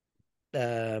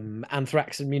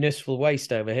Anthrax and Municipal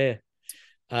Waste over here.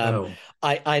 oh.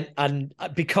 And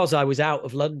because I was out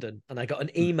of London and I got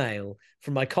an email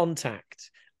from my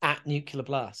contact at Nuclear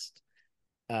Blast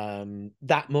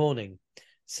that morning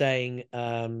saying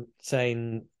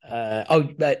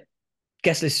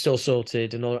guest list is all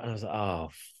sorted and all, and I was like, oh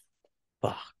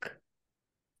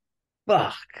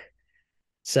fuck.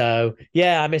 So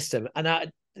yeah, I missed him, and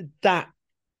that that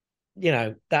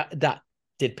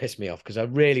did piss me off because I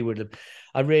really would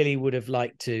have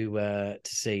liked to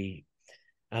see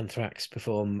Anthrax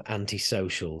perform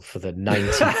Antisocial for the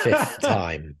 95th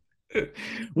time.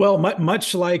 Well,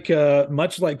 much like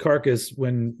Carcass,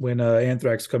 when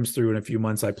Anthrax comes through in a few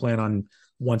months, I plan on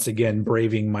once again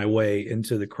braving my way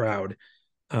into the crowd,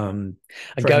 and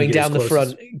going down the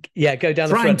front. Go down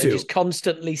the front and just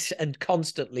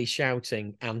constantly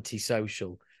shouting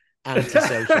Antisocial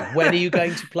Antisocial. When are you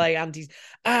going to play anti-social?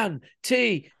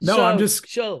 No, I'm Oh,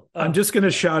 just going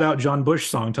to shout out John Bush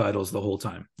song titles the whole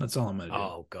time. That's all I'm going to do.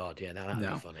 oh God, yeah, no, that'd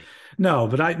be funny. No,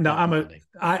 but I'm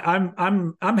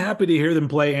happy to hear them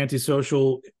play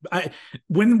Antisocial.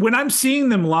 When I'm seeing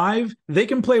them live, they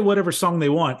can play whatever song they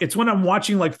want. It's when I'm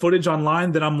watching like footage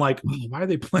online that I'm like, oh, why are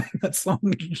they playing that song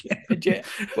again?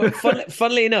 Well,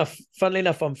 funnily enough,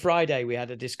 on Friday we had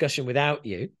a discussion without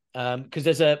you, because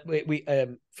there's we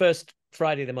first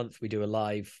Friday of the month we do a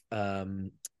live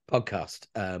podcast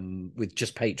with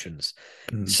just patrons.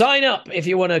 Sign up if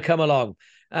you want to come along.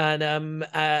 And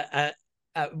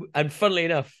funnily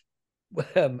enough,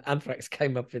 Anthrax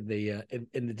came up in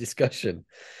the discussion,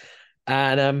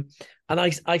 and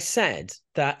I said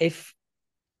that if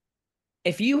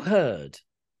you heard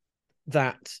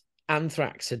that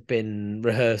Anthrax had been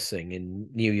rehearsing in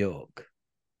New York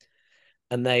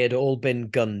and they had all been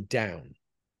gunned down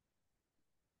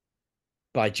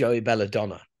by Joey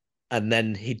Belladonna, and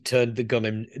then he turned the gun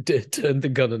on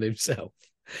himself,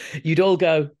 you'd all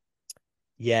go,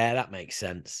 yeah, that makes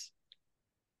sense.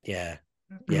 Yeah.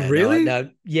 Really? No,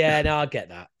 I get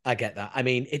that. I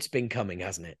mean, it's been coming,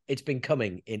 hasn't it? It's been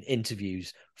coming in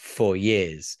interviews for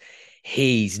years.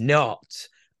 He's not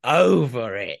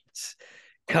over it.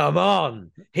 Come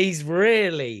on. He's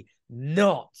really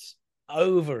not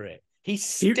over it. He's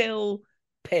still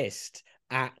pissed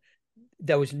at.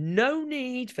 There was no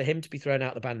need for him to be thrown out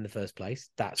of the band in the first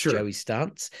place. That's sure. Joey's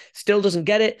stance. Still doesn't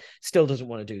get it. Still doesn't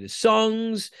want to do the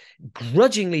songs.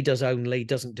 Grudgingly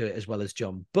doesn't do it as well as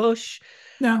John Bush.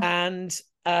 No. And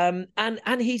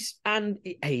he's I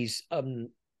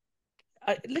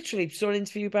literally saw an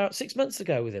interview about 6 months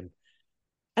ago with him.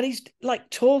 And he's like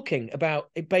talking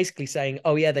about it, basically saying,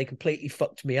 oh yeah, they completely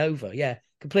fucked me over. Yeah,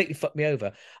 completely fucked me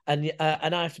over. And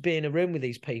I have to be in a room with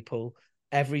these people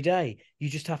every day. You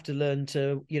just have to learn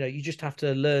to,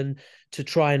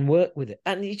 try and work with it.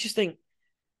 And you just think,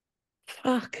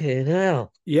 fucking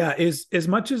hell. Yeah, as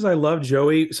much as I love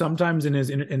Joey, sometimes in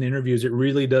interviews, it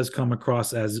really does come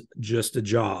across as just a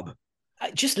job.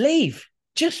 Just leave.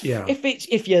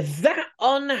 If you're that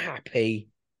unhappy,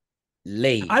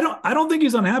 leave. I don't think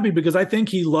he's unhappy, because I think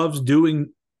he loves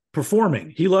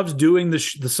performing. He loves doing the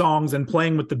songs and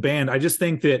playing with the band. I just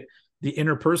think that the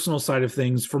interpersonal side of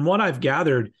things, from what I've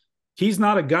gathered, he's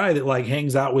not a guy that like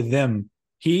hangs out with them.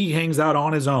 He hangs out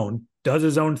on his own, does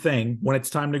his own thing. When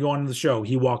it's time to go on the show,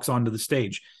 he walks onto the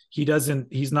stage. I don't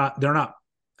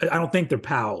think they're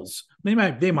pals. They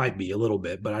might be a little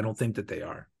bit, but I don't think that they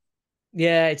are.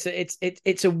 Yeah,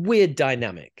 it's a weird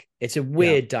dynamic. It's a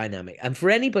weird dynamic. And for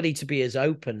anybody to be as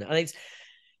open, and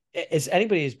it's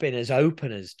anybody who's been as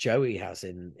open as Joey has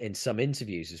in some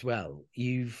interviews as well,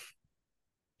 he's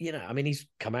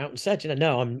come out and said,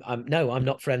 I'm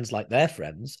not friends like their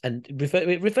friends, and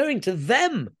referring to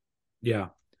them. Yeah.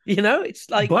 It's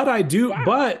like, but I do, wow.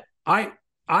 But I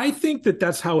think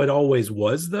that's how it always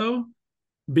was, though.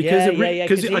 Because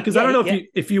I don't know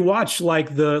if you watch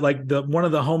like the one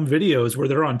of the home videos where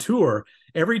they're on tour,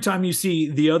 every time you see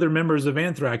the other members of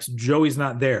Anthrax, Joey's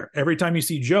not there. Every time you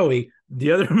see Joey,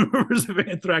 the other members of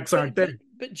Anthrax aren't there.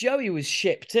 But Joey was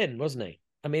shipped in, wasn't he?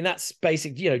 I mean, that's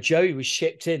basic. Joey was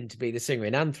shipped in to be the singer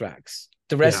in Anthrax.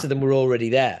 The rest of them were already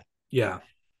there. Yeah.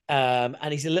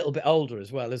 And he's a little bit older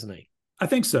as well, isn't he? I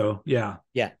think so. Yeah.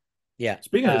 Yeah. Yeah.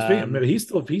 Speaking of, he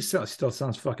still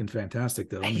sounds fucking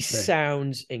fantastic, though. He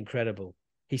sounds incredible.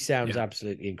 He sounds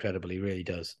absolutely incredible. He really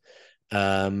does.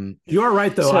 You are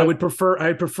right, though. So,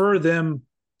 I'd prefer them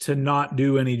to not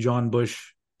do any John Bush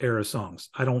era songs.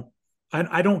 I don't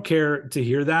care to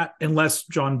hear that unless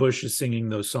John Bush is singing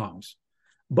those songs.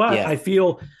 But I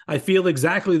feel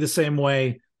exactly the same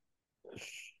way.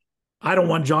 I don't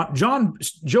want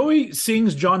Joey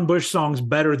sings John Bush songs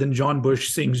better than John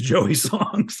Bush sings Joey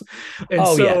songs. And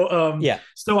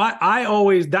so I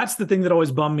always, that's the thing that always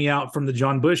bummed me out from the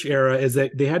John Bush era, is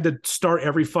that they had to start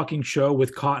every fucking show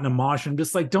with Cotton and Mosh. And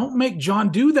just like, don't make John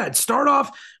do that. Start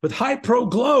off with High Pro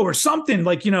Glow or something,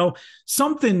 like,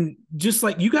 something just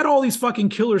like, you got all these fucking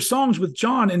killer songs with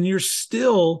John and you're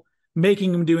still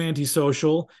making him do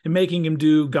Antisocial and making him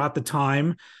do Got the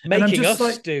Time, making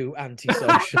us do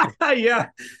Antisocial. Yeah,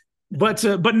 but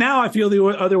now I feel the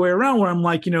other way around, where I'm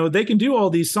like, they can do all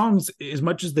these songs as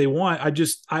much as they want. I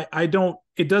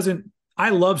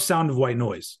love Sound of White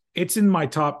Noise. It's in my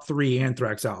top 3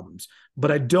 Anthrax albums,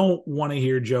 but I don't want to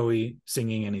hear Joey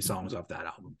singing any songs off that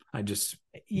album. And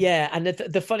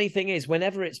the funny thing is,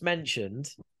 whenever it's mentioned,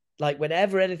 like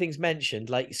whenever anything's mentioned,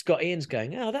 like Scott Ian's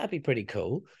going, oh, that'd be pretty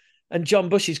cool. And John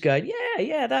Bush is going,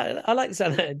 yeah, that I like the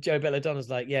sound. And Joe Belladonna's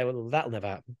like, yeah, well, that'll never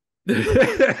happen.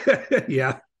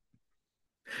 Yeah.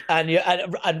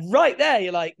 And right there,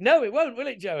 you're like, no, it won't, will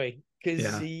it, Joey? Because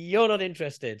Yeah. you're not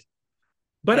interested.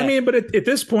 But I Yeah. mean, but at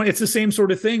this point, it's the same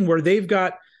sort of thing where they've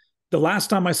got the last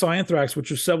time I saw Anthrax, which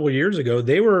was several years ago,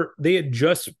 they had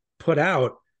just put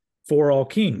out For All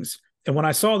Kings. And when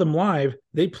I saw them live,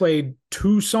 they played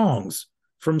 2 songs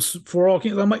from For All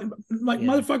Kings. I'm like Yeah.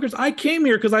 motherfuckers, I came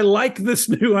here because I like this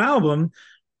new album.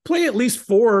 Play at least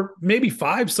 4, maybe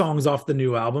 5 songs off the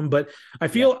new album. But I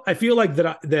feel like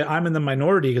that I'm in the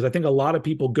minority because I think a lot of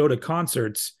people go to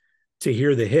concerts to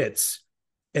hear the hits,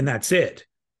 and that's it.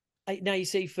 Now you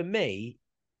see, for me,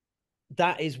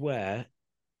 that is where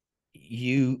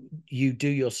you do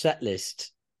your set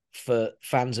list for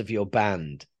fans of your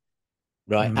band,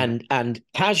 right? And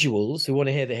casuals who want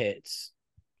to hear the hits,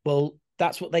 well,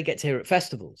 that's what they get to hear at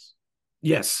festivals.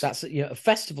 Yes, That's a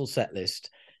festival set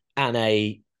list and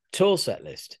a tour set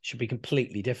list should be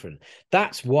completely different.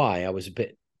 That's why I was a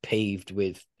bit peeved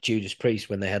with Judas Priest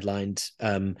when they headlined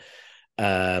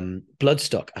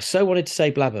Bloodstock. I so wanted to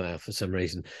say Blabbermouth for some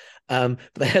reason. But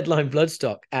they headlined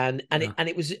Bloodstock and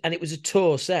it was a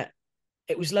tour set.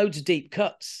 It was loads of deep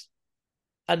cuts.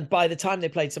 And by the time they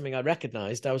played something I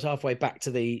recognized, I was halfway back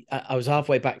to the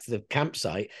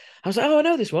campsite. I was like, oh, I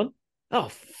know this one. Oh,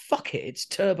 fuck it. It's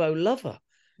Turbo Lover.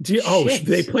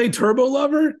 They played Turbo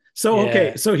Lover? So, yeah.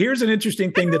 Okay. So here's an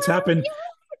interesting thing that's happened.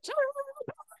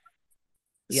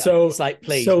 Yeah, so it's like,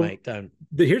 please, mate, don't.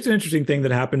 Here's an interesting thing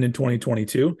that happened in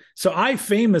 2022. So I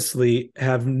famously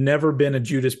have never been a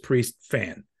Judas Priest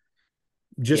fan.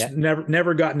 Just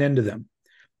never gotten into them.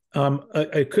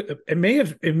 It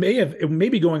may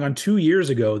be going on 2 years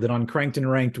ago that on Cranked and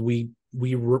Ranked we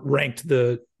ranked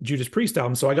the Judas Priest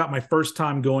album. So I got my first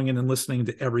time going in and listening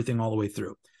to everything all the way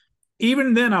through.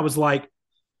 Even then, I was like,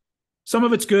 some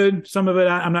of it's good, some of it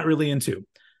I'm not really into.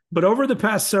 But over the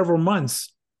past several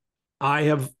months, I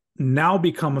have now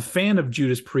become a fan of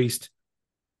Judas Priest,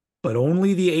 but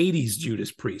only the 80s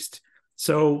Judas Priest.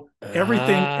 So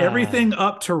everything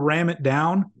up to Ram It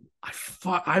Down,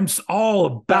 I'm all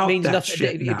about that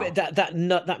shit now.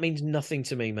 That means nothing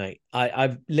to me, mate.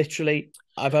 I've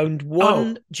owned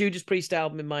one Judas Priest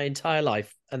album in my entire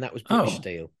life, and that was British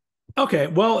Steel. Okay,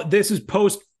 well, this is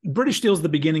post British Steel's the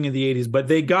beginning of the 80s, but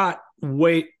they got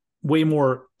way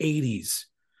more 80s.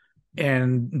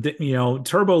 And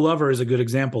Turbo Lover is a good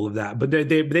example of that. But they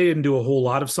didn't do a whole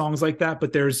lot of songs like that.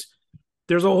 But there's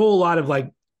a whole lot of like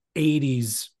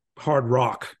 80s hard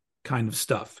rock kind of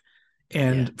stuff.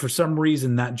 And for some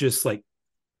reason that just like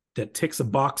that ticks a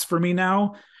box for me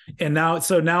now. And now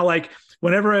like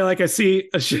whenever I see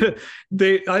I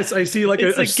see like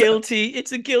it's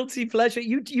a guilty pleasure.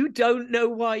 You don't know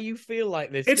why you feel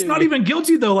like this. It's not even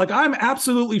guilty though. Like I'm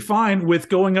absolutely fine with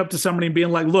going up to somebody and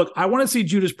being like, look, I want to see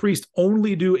Judas Priest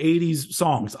only do 80s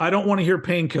songs. I don't want to hear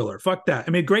Painkiller. Fuck that.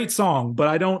 I mean, great song,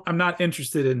 but I'm not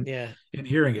interested in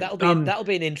hearing it. That'll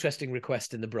be an interesting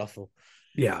request in the brothel.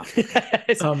 Yeah.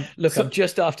 Look, I'm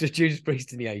just after Judas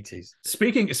Priest in the 80s.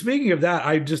 Speaking of that,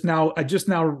 I just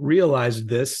now realized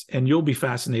this, and you'll be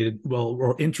fascinated,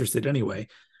 or interested anyway.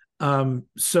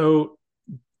 So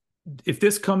if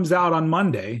this comes out on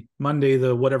Monday,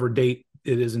 the whatever date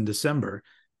it is in December,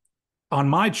 on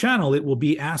my channel, it will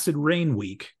be Acid Rain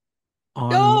Week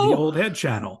on the Old Head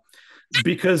channel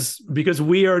because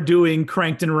we are doing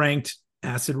Cranked and Ranked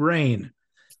Acid Rain.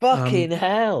 Fucking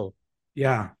hell.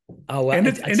 Yeah. Oh, well, and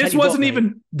this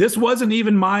wasn't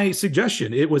even my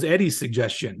suggestion. It was Eddie's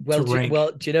suggestion. Do you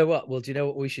know what? Well, do you know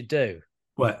what we should do?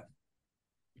 What?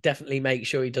 Definitely make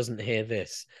sure he doesn't hear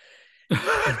this.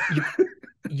 Do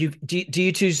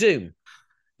you two Zoom?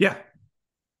 Yeah.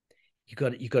 You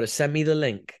got to send me the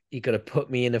link. You got to put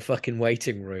me in a fucking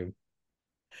waiting room.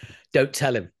 Don't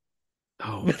tell him.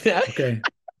 Oh, okay.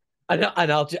 and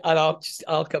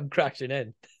I'll come crashing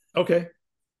in. Okay.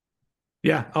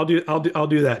 Yeah, I'll do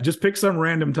that. Just pick some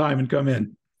random time and come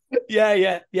in.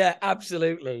 Yeah,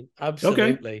 absolutely.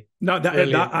 Okay. No,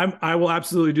 I will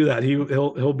absolutely do that.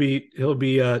 He'll be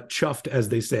chuffed, as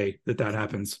they say, that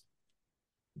happens.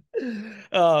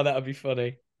 Oh, that would be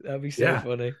funny. That'd be so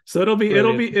funny. So it'll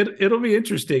be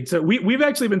interesting. So we've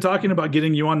actually been talking about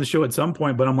getting you on the show at some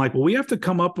point, but I'm like, well, we have to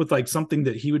come up with like something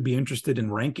that he would be interested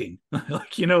in ranking.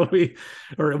 Like, we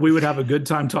would have a good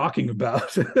time talking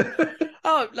about.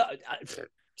 Oh,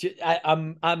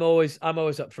 I'm always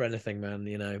up for anything, man.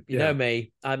 You know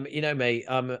me. I'm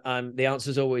the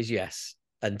answer's always yes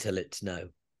until it's no.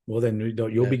 Well, then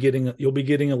you'll be getting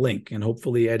a link, and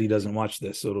hopefully Eddie doesn't watch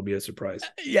this, so it'll be a surprise.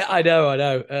 Yeah, I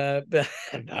know. But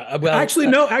well,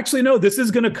 actually, no. This is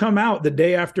going to come out the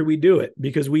day after we do it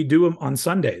because we do them on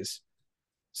Sundays.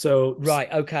 So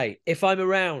right, okay. If I'm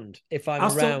around,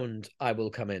 I will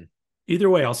come in. Either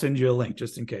way, I'll send you a link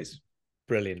just in case.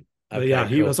 Brilliant. Okay, yeah,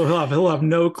 cool. So he'll have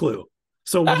no clue.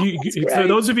 So for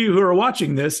those of you who are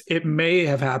watching this, it may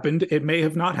have happened. It may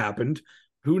have not happened.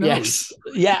 Who knows? Yes.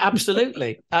 Yeah,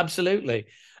 absolutely. Absolutely.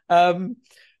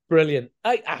 Brilliant.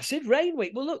 Acid Rain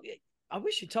Week. Well, look, I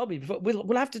wish you told me before.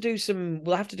 We'll have to do some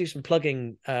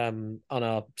plugging on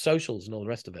our socials and all the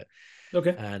rest of it.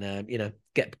 Okay. And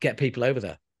get people over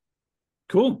there.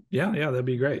 Cool. Yeah, that'd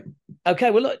be great.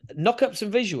 Okay, well, look, knock up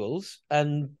some visuals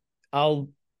and I'll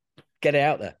get it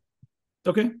out there.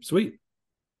 Okay, sweet.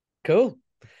 Cool.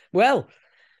 Well,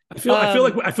 I feel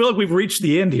like we've reached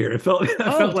the end here. It felt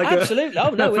like absolutely.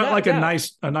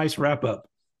 A nice wrap up.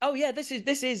 Oh yeah, this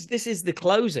is the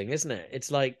closing, isn't it? It's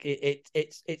like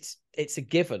it's a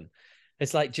given.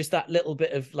 It's like just that little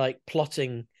bit of like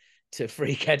plotting to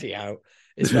freak Eddie out.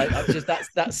 It's like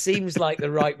that seems like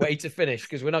the right way to finish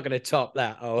because we're not going to top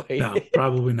that, are we? No,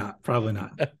 probably not.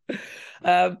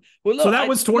 Well, look, so that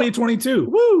was 2022.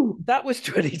 Woo! That was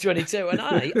 2022, and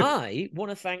I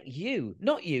want to thank you,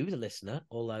 not you, the listener,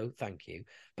 although thank you,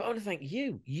 but I want to thank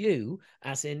you,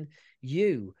 as in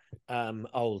you,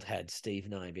 old head Steve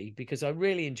Nyby, because I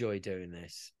really enjoy doing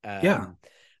this.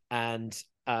 And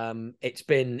it's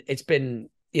been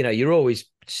you're always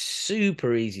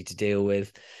super easy to deal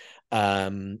with.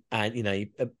 And you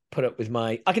put up with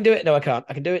my I can do it, no I can't,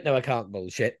 I can do it, no I can't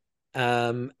bullshit.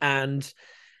 And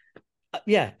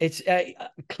it's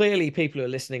clearly people who are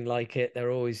listening like it.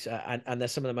 They're always and they're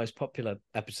some of the most popular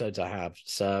episodes I have.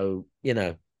 So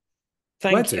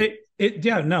thank you.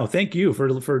 Thank you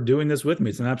for doing this with me.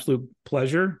 It's an absolute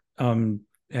pleasure. You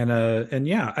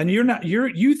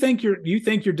think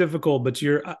you're difficult, but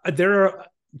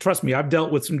trust me, I've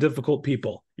dealt with some difficult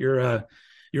people.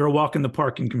 You're a walk in the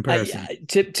park in comparison.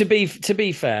 To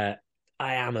be fair,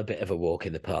 I am a bit of a walk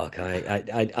in the park.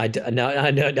 I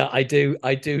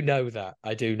do know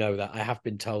that. I have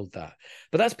been told that,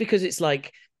 but that's because it's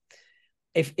like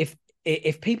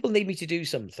if people need me to do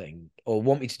something or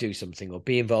want me to do something or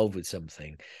be involved with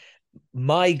something,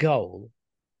 my goal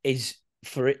is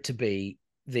for it to be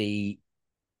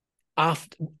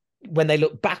after when they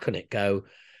look back on it, go,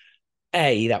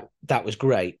 A, that was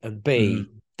great, and B,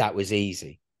 that was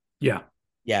easy. Yeah.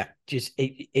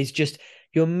 It's just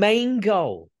your main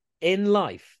goal in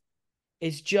life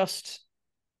is just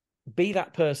be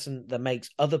that person that makes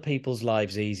other people's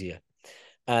lives easier.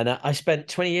 And I spent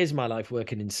 20 years of my life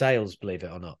working in sales, believe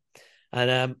it or not.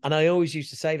 And I always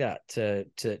used to say that to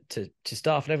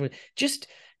staff and everyone, just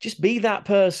be that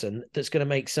person that's going to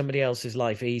make somebody else's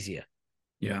life easier.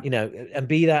 Yeah. And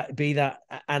be that.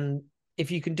 And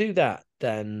if you can do that,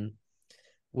 then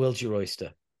world's your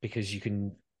oyster, because you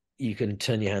can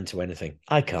turn your hand to anything.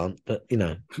 I can't, but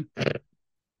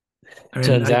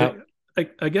turns out.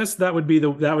 I guess that would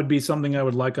be something I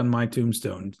would like on my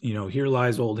tombstone. Here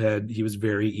lies old head. He was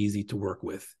very easy to work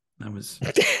with. That was.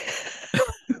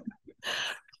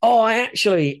 I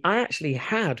actually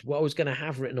had what I was going to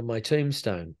have written on my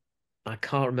tombstone. I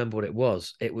can't remember what it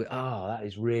was. It was that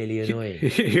is really annoying.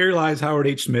 Here lies Howard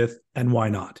H. Smith, and why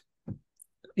not?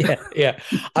 Yeah.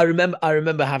 I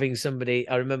remember having somebody.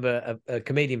 I remember a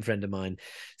comedian friend of mine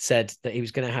said that he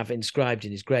was going to have it inscribed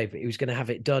in his grave, but he was going to have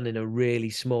it done in a really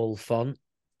small font,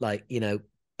 like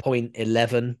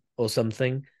 0.11 or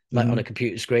something, like on a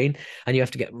computer screen, and you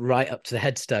have to get right up to the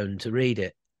headstone to read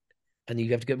it, and you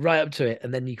have to get right up to it,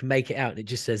 and then you can make it out, and it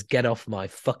just says, "Get off my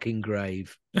fucking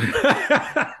grave."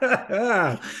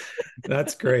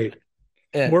 That's great.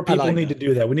 Yeah, more people need to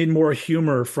do that. We need more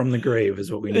humor from the grave is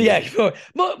what we need. Yeah.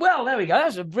 Well, there we go.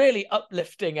 That's a really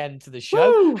uplifting end to the show.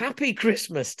 Woo! Happy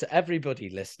Christmas to everybody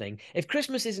listening. If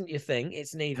Christmas isn't your thing,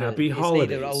 it's neither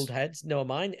old heads nor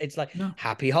mine. It's like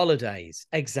happy holidays.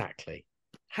 Exactly.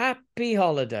 Happy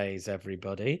holidays,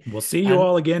 everybody. We'll see you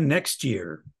all again next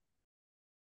year.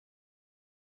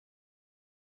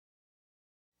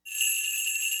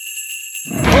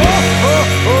 Ho, ho,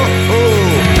 ho, ho.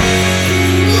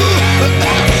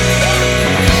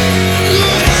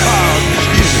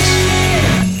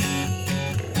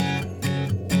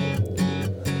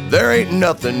 There ain't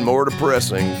nothing more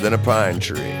depressing than a pine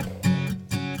tree,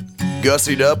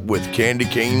 gussied up with candy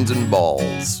canes and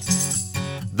balls.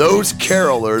 Those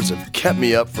carolers have kept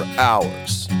me up for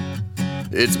hours.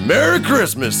 It's Merry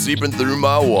Christmas seeping through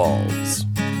my walls.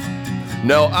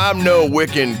 No, I'm no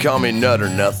Wiccan commie nut or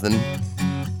nothing,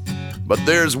 but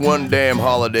there's one damn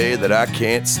holiday that I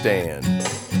can't stand.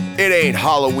 It ain't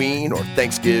Halloween or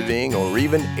Thanksgiving or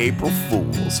even April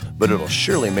Fools, but it'll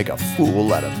surely make a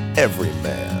fool out of every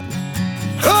man.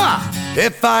 Ha!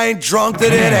 If I ain't drunk,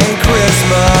 then it ain't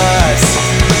Christmas.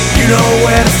 You know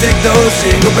where to stick those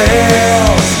jingle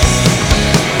bells.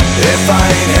 If I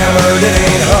ain't hammered, it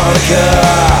ain't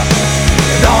Hanukkah.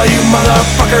 And all you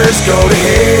motherfuckers go to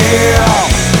hell.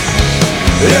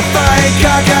 If I ain't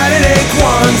cockeyed, it ain't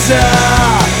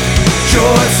Kwanzaa.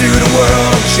 Joy to the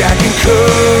world, Jack and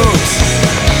Cooks.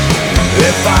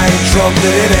 If I ain't drunk,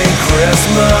 then it ain't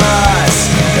Christmas.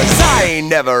 'Cause I ain't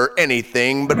never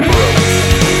anything but broke.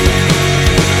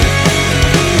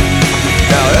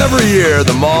 Now every year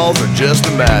the malls are just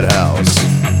a madhouse,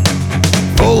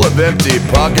 full of empty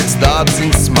pockets, thoughts,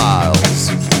 and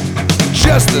smiles.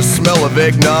 Just the smell of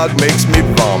eggnog makes me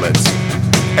vomit,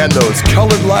 and those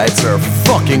colored lights are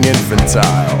fucking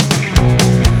infantile.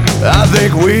 I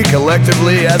think we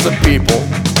collectively as a people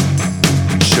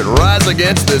should rise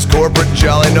against this corporate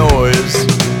jolly noise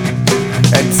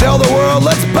and tell the world,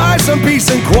 let's buy some peace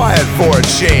and quiet for a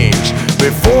change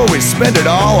before we spend it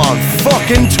all on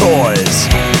fucking toys.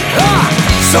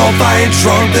 So if I ain't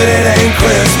drunk, then it ain't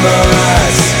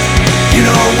Christmas. You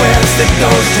know where to stick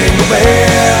those jingle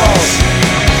bells.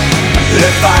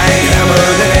 If I ain't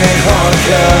hammered, it ain't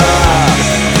Hanukkah.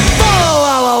 La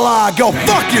la la la, go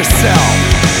fuck yourself.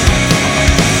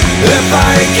 If I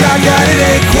ain't cockeyed, it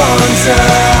ain't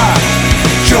Kwanzaa.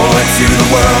 Joy to the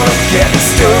world of getting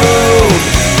stoned.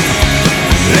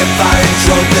 If I ain't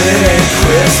drunk, then it ain't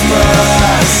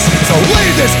Christmas. So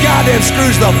leave this goddamn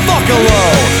Scrooge the fuck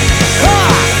alone.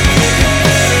 Ha!